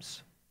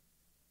terms.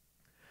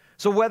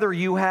 So whether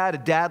you had a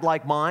dad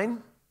like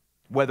mine,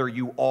 whether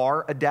you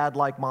are a dad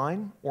like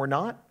mine or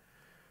not,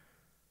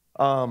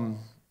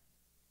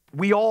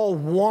 we all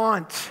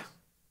want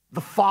the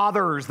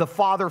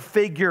father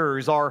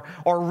figures, our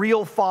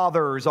real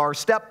fathers, our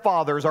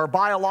stepfathers, our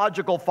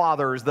biological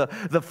fathers, the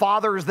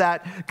fathers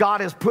that God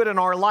has put in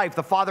our life,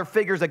 the father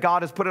figures that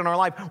God has put in our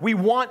life. We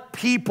want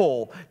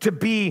people to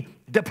be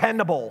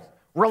dependable,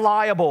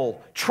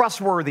 reliable,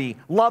 trustworthy,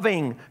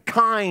 loving,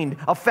 kind,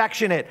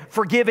 affectionate,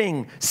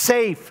 forgiving,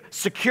 safe,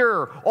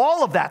 secure,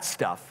 all of that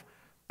stuff.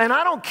 And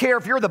I don't care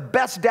if you're the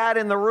best dad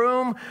in the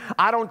room.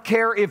 I don't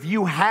care if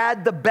you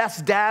had the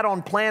best dad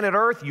on planet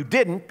Earth. You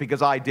didn't,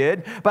 because I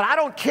did. But I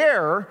don't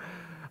care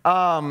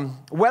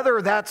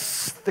whether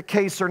that's the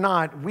case or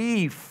not.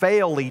 We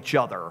fail each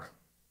other.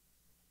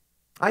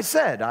 I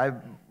said,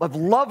 I've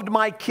loved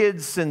my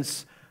kids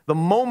since the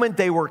moment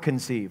they were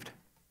conceived.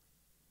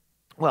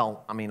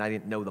 Well, I mean, I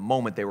didn't know the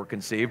moment they were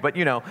conceived, but,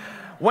 you know,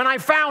 when I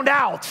found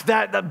out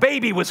that the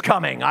baby was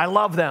coming, I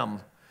love them.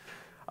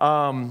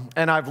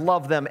 And I've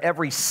loved them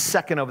every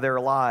second of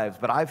their lives,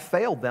 but I've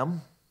failed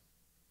them.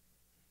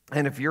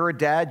 And if you're a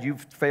dad,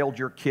 you've failed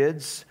your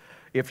kids.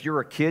 If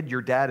you're a kid,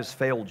 your dad has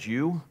failed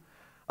you.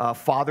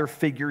 Father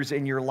figures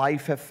in your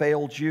life have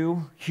failed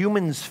you.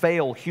 Humans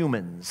fail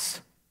humans.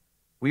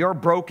 We are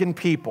broken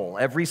people,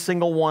 every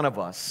single one of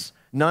us.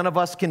 None of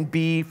us can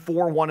be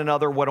for one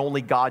another what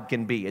only God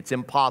can be. It's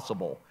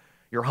impossible.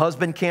 Your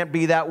husband can't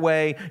be that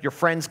way. Your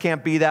friends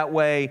can't be that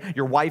way.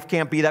 Your wife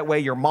can't be that way.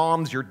 Your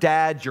moms, your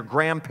dads, your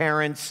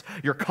grandparents,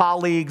 your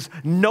colleagues.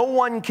 No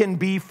one can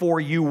be for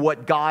you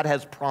what God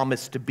has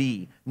promised to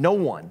be. No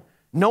one.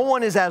 No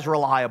one is as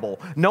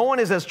reliable. No one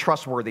is as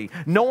trustworthy.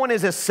 No one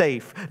is as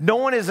safe. No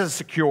one is as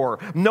secure.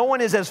 No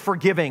one is as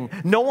forgiving.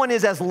 No one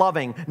is as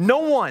loving. No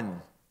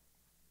one.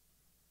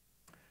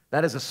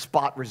 That is a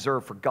spot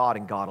reserved for God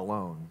and God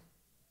alone.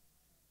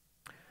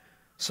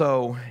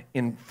 So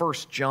in 1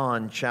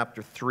 John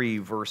chapter 3,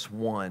 verse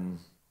 1,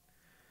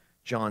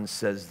 John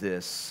says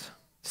this,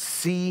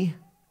 "See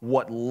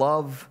what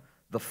love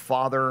the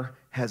Father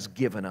has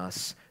given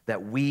us,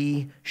 that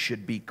we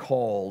should be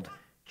called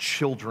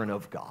children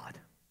of God."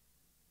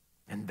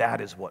 And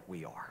that is what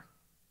we are.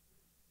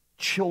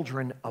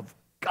 Children of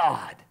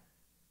God.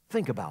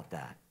 Think about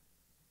that.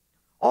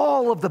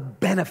 All of the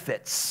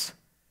benefits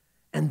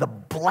and the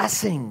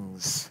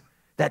blessings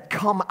that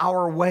come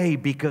our way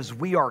because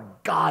we are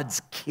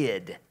God's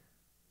kid.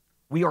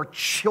 We are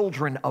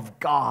children of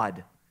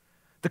God,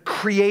 the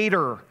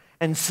creator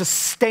and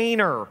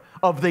sustainer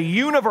of the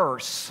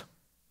universe,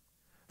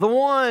 the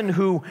one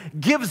who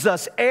gives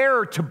us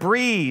air to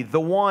breathe, the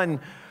one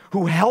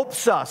who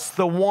helps us,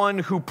 the one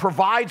who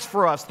provides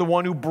for us, the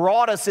one who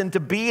brought us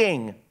into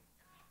being.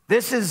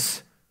 This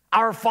is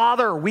our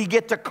Father. We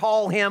get to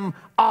call him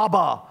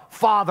Abba,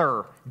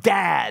 Father,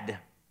 Dad.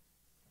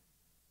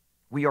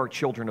 We are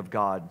children of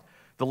God.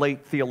 The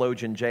late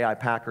theologian J.I.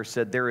 Packer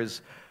said, "There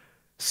is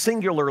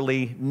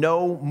singularly,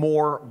 no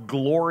more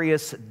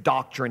glorious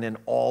doctrine in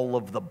all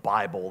of the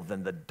Bible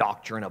than the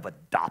doctrine of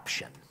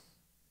adoption.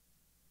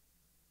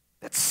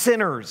 That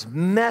sinners,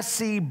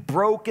 messy,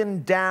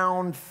 broken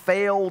down,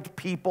 failed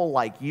people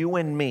like you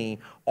and me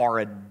are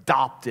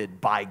adopted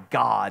by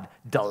God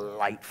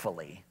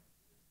delightfully.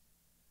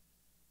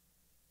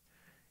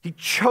 He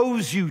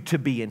chose you to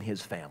be in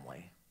his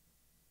family.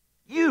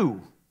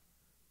 You.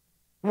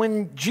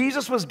 When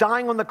Jesus was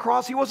dying on the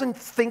cross, he wasn't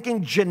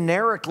thinking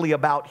generically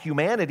about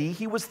humanity.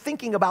 He was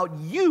thinking about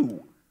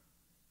you.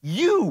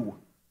 You.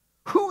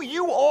 Who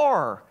you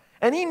are.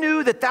 And he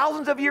knew that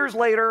thousands of years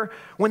later,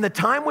 when the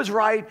time was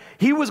right,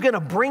 he was going to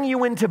bring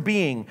you into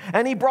being.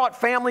 And he brought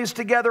families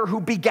together who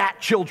begat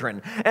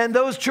children. And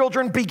those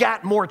children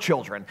begat more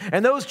children.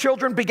 And those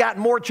children begat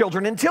more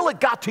children until it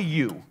got to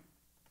you.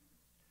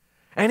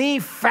 And he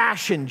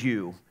fashioned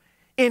you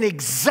in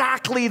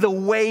exactly the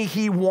way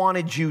he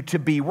wanted you to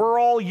be. We're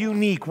all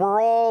unique.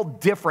 We're all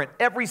different.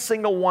 Every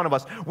single one of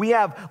us. We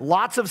have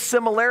lots of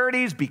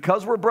similarities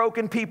because we're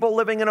broken people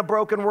living in a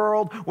broken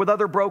world with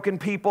other broken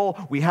people.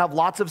 We have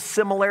lots of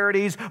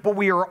similarities, but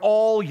we are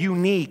all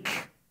unique.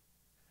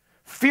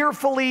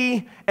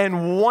 Fearfully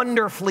and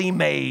wonderfully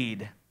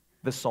made,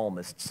 the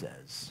psalmist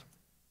says.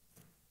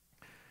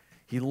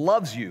 He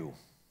loves you.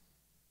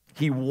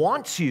 He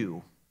wants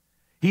you.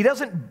 He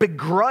doesn't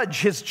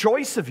begrudge his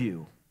choice of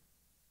you.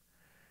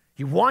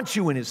 He wants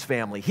you in his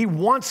family. He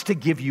wants to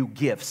give you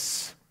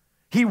gifts.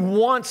 He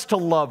wants to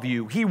love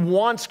you. He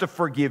wants to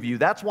forgive you.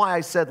 That's why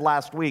I said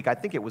last week, I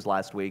think it was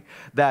last week,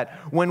 that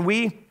when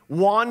we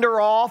wander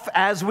off,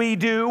 as we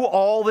do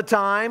all the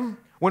time,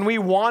 when we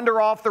wander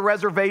off the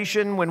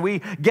reservation, when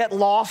we get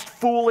lost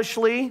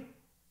foolishly,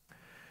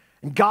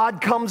 and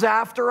God comes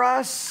after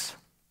us,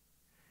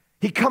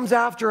 he comes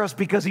after us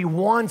because he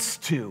wants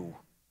to.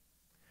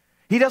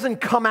 He doesn't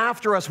come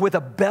after us with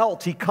a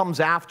belt. He comes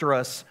after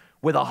us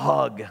with a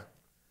hug,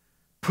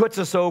 puts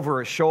us over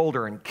his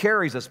shoulder and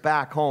carries us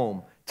back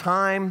home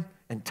time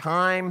and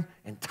time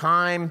and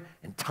time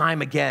and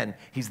time again.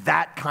 He's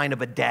that kind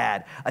of a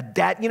dad. A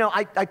dad, you know,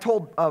 I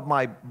told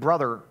my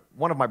brother,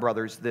 one of my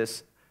brothers,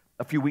 this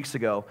a few weeks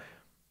ago.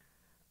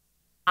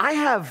 I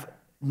have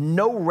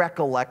no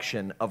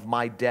recollection of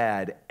my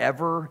dad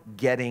ever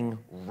getting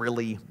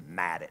really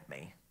mad at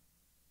me.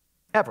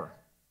 Ever.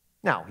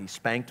 Now, he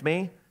spanked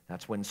me.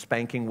 That's when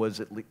spanking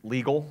was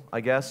legal, I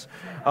guess.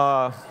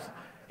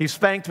 He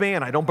spanked me,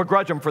 and I don't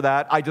begrudge him for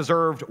that. I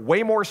deserved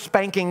way more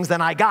spankings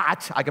than I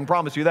got. I can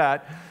promise you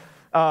that.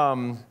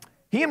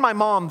 He and my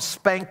mom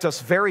spanked us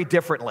very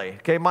differently.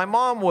 Okay, my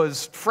mom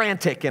was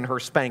frantic in her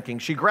spanking.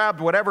 She grabbed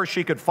whatever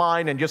she could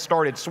find and just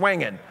started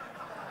swinging.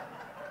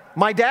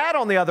 My dad,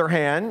 on the other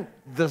hand,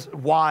 the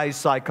wise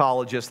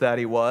psychologist that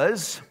he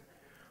was,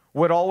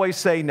 would always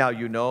say, now,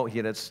 you know, he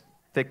had this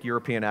thick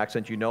European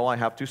accent, you know I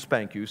have to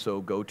spank you,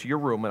 so go to your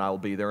room and I'll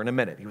be there in a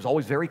minute. He was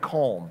always very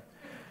calm.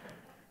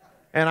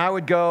 And I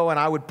would go and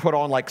I would put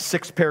on like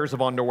 6 pairs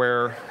of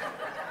underwear.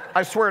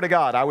 I swear to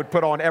God, I would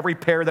put on every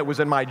pair that was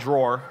in my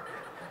drawer,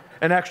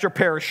 an extra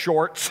pair of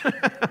shorts.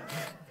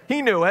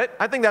 He knew it.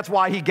 I think that's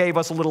why he gave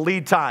us a little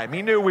lead time.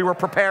 He knew we were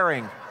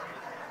preparing.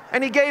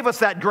 And he gave us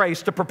that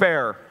grace to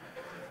prepare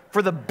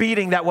for the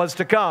beating that was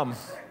to come.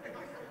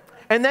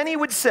 And then he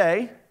would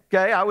say,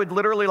 okay, I would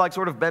literally like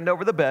sort of bend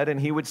over the bed and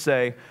he would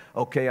say,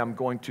 okay, I'm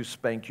going to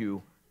spank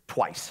you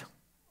twice.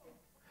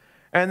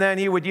 And then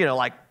he would, you know,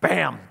 like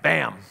bam,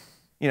 bam,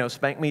 you know,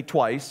 spank me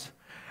twice.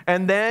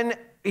 And then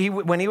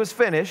when he was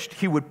finished,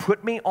 he would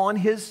put me on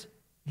his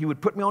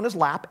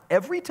lap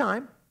every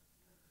time,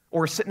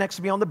 or sit next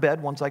to me on the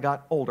bed once I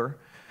got older.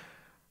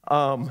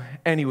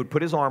 And he would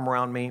put his arm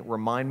around me,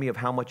 remind me of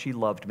how much he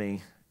loved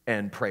me,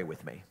 and pray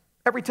with me.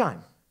 Every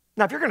time.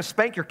 Now, if you're going to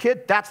spank your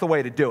kid, that's the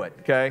way to do it,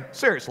 okay?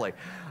 Seriously.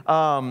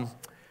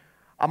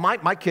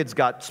 My kids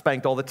got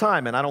spanked all the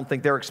time, and I don't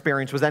think their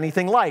experience was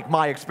anything like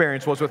my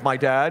experience was with my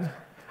dad.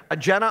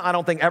 Jenna, I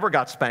don't think ever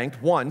got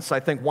spanked once. I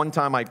think one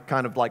time I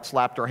kind of like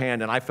slapped her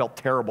hand, and I felt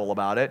terrible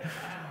about it.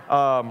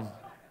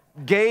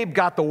 Gabe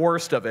got the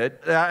worst of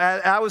it.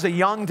 I was a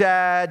young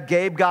dad.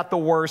 Gabe got the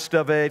worst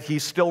of it.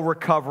 He's still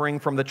recovering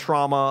from the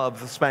trauma of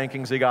the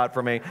spankings he got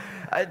from me.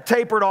 I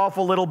tapered off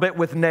a little bit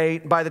with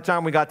Nate. By the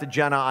time we got to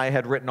Jenna, I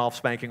had written off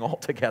spanking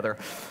altogether.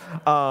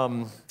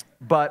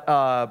 But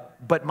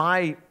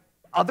my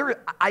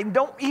other, I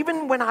don't,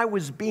 even when I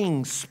was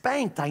being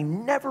spanked, I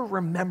never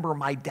remember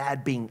my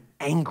dad being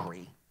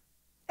angry,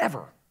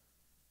 ever.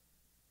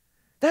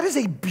 That is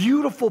a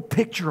beautiful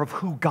picture of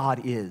who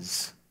God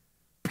is.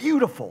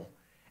 Beautiful.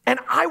 And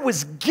I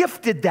was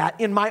gifted that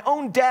in my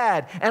own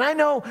dad. And I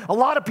know a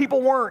lot of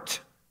people weren't.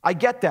 I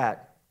get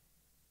that.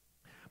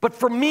 But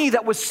for me,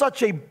 that was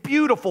such a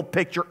beautiful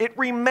picture. It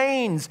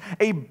remains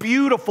a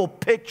beautiful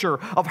picture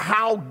of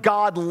how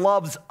God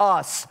loves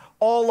us,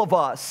 all of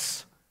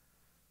us.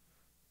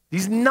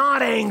 He's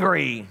not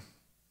angry.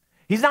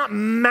 He's not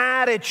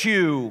mad at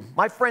you.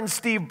 My friend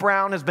Steve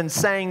Brown has been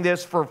saying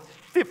this for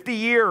 50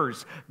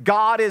 years.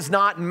 God is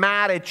not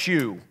mad at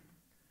you.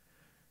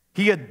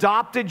 He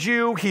adopted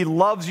you. He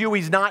loves you.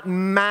 He's not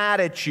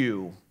mad at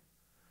you.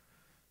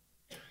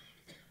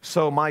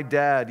 So my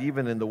dad,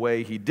 even in the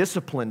way he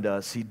disciplined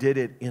us, he did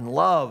it in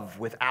love,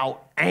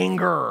 without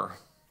anger,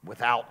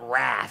 without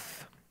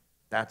wrath.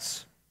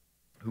 That's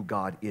who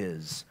God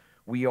is.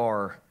 We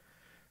are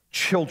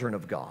children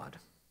of God.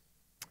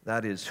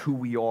 That is who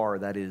we are.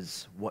 That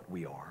is what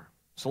we are.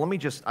 So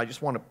I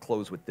just want to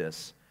close with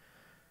this.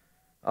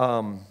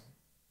 I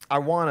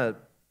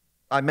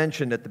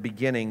mentioned at the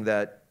beginning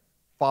that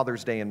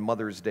Father's Day and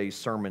Mother's Day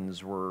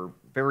sermons were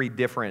very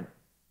different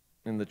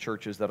in the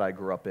churches that I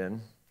grew up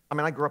in. I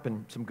mean, I grew up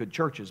in some good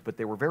churches, but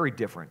they were very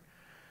different.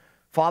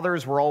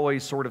 Fathers were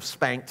always sort of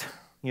spanked,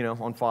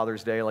 on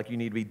Father's Day, like you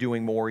need to be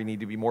doing more, you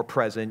need to be more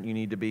present, you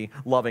need to be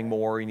loving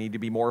more, you need to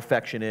be more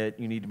affectionate,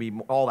 you need to be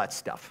all that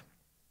stuff.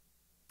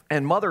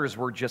 And mothers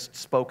were just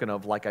spoken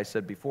of, like I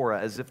said before,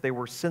 as if they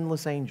were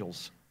sinless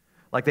angels,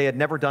 like they had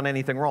never done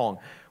anything wrong,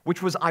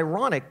 which was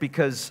ironic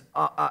because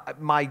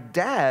my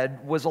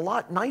dad was a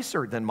lot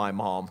nicer than my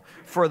mom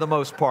for the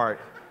most part.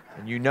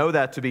 And you know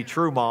that to be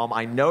true, Mom.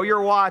 I know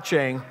you're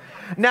watching.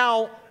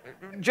 Now,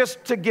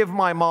 just to give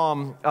my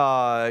mom,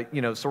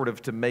 sort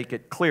of to make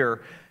it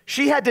clear,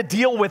 she had to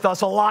deal with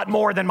us a lot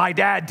more than my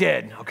dad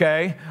did,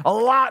 okay? A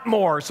lot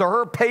more. So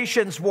her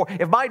patience,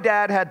 if my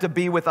dad had to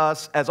be with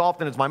us as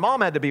often as my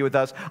mom had to be with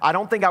us, I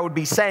don't think I would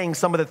be saying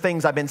some of the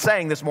things I've been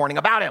saying this morning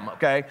about him,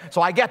 okay?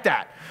 So I get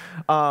that.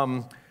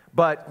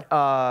 But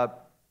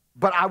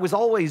I was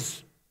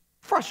always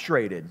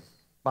frustrated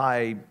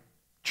by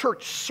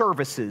church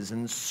services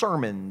and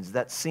sermons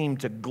that seem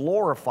to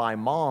glorify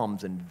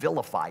moms and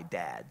vilify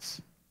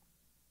dads.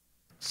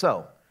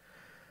 So,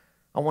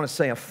 I want to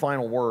say a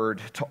final word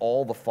to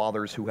all the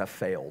fathers who have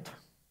failed,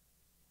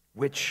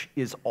 which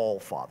is all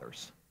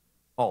fathers,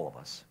 all of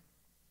us.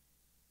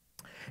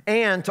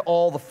 And to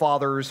all the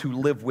fathers who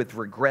live with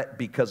regret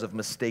because of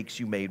mistakes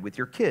you made with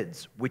your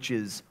kids, which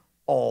is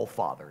all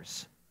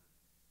fathers,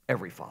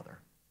 every father.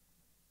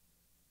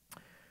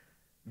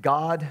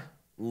 God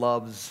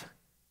loves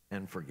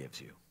and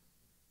forgives you.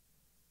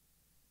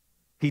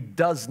 He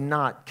does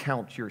not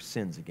count your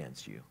sins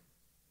against you.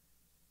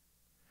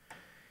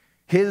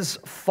 His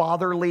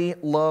fatherly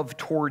love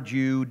toward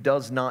you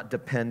does not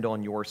depend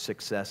on your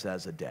success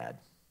as a dad.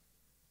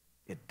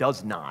 It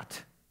does not.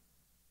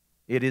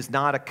 It is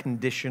not a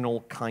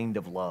conditional kind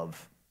of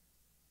love.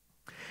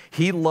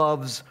 He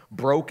loves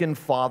broken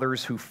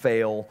fathers who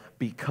fail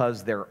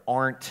because there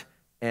aren't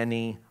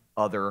any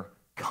other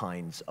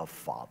kinds of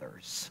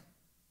fathers.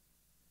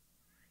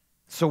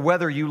 So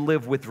whether you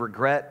live with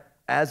regret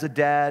as a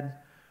dad,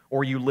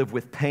 or you live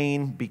with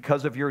pain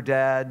because of your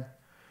dad,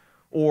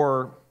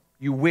 or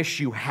you wish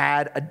you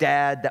had a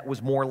dad that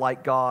was more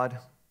like God,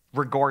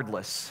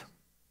 regardless,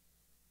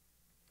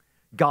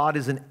 God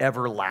is an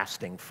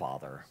everlasting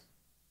Father.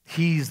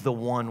 He's the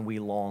one we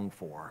long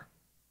for.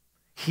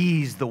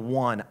 He's the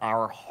one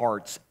our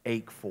hearts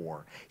ache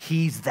for.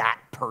 He's that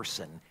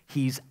person.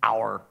 He's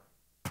our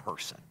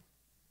person.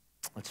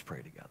 Let's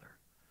pray together.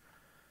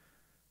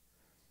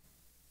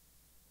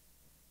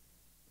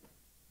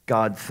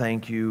 God,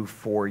 thank you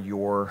for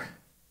your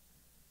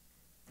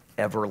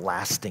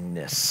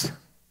everlastingness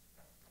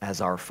as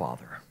our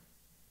Father.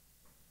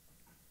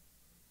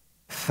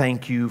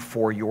 Thank you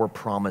for your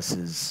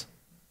promises.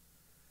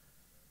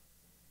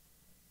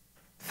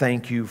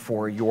 Thank you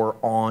for your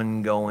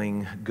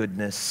ongoing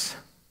goodness.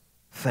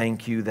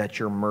 Thank you that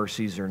your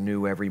mercies are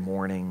new every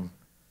morning.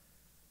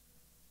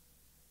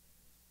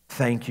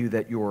 Thank you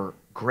that your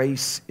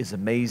grace is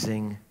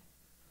amazing,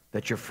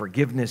 that your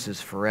forgiveness is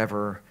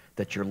forever,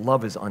 that your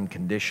love is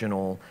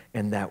unconditional,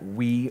 and that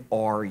we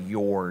are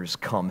yours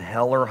come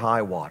hell or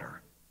high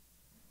water.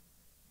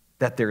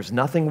 That there's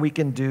nothing we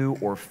can do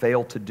or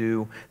fail to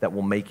do that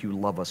will make you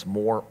love us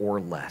more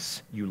or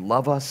less. You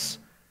love us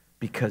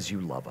because you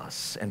love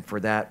us. And for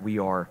that, we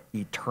are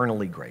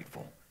eternally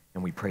grateful.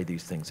 And we pray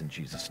these things in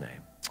Jesus'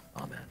 name.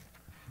 Amen.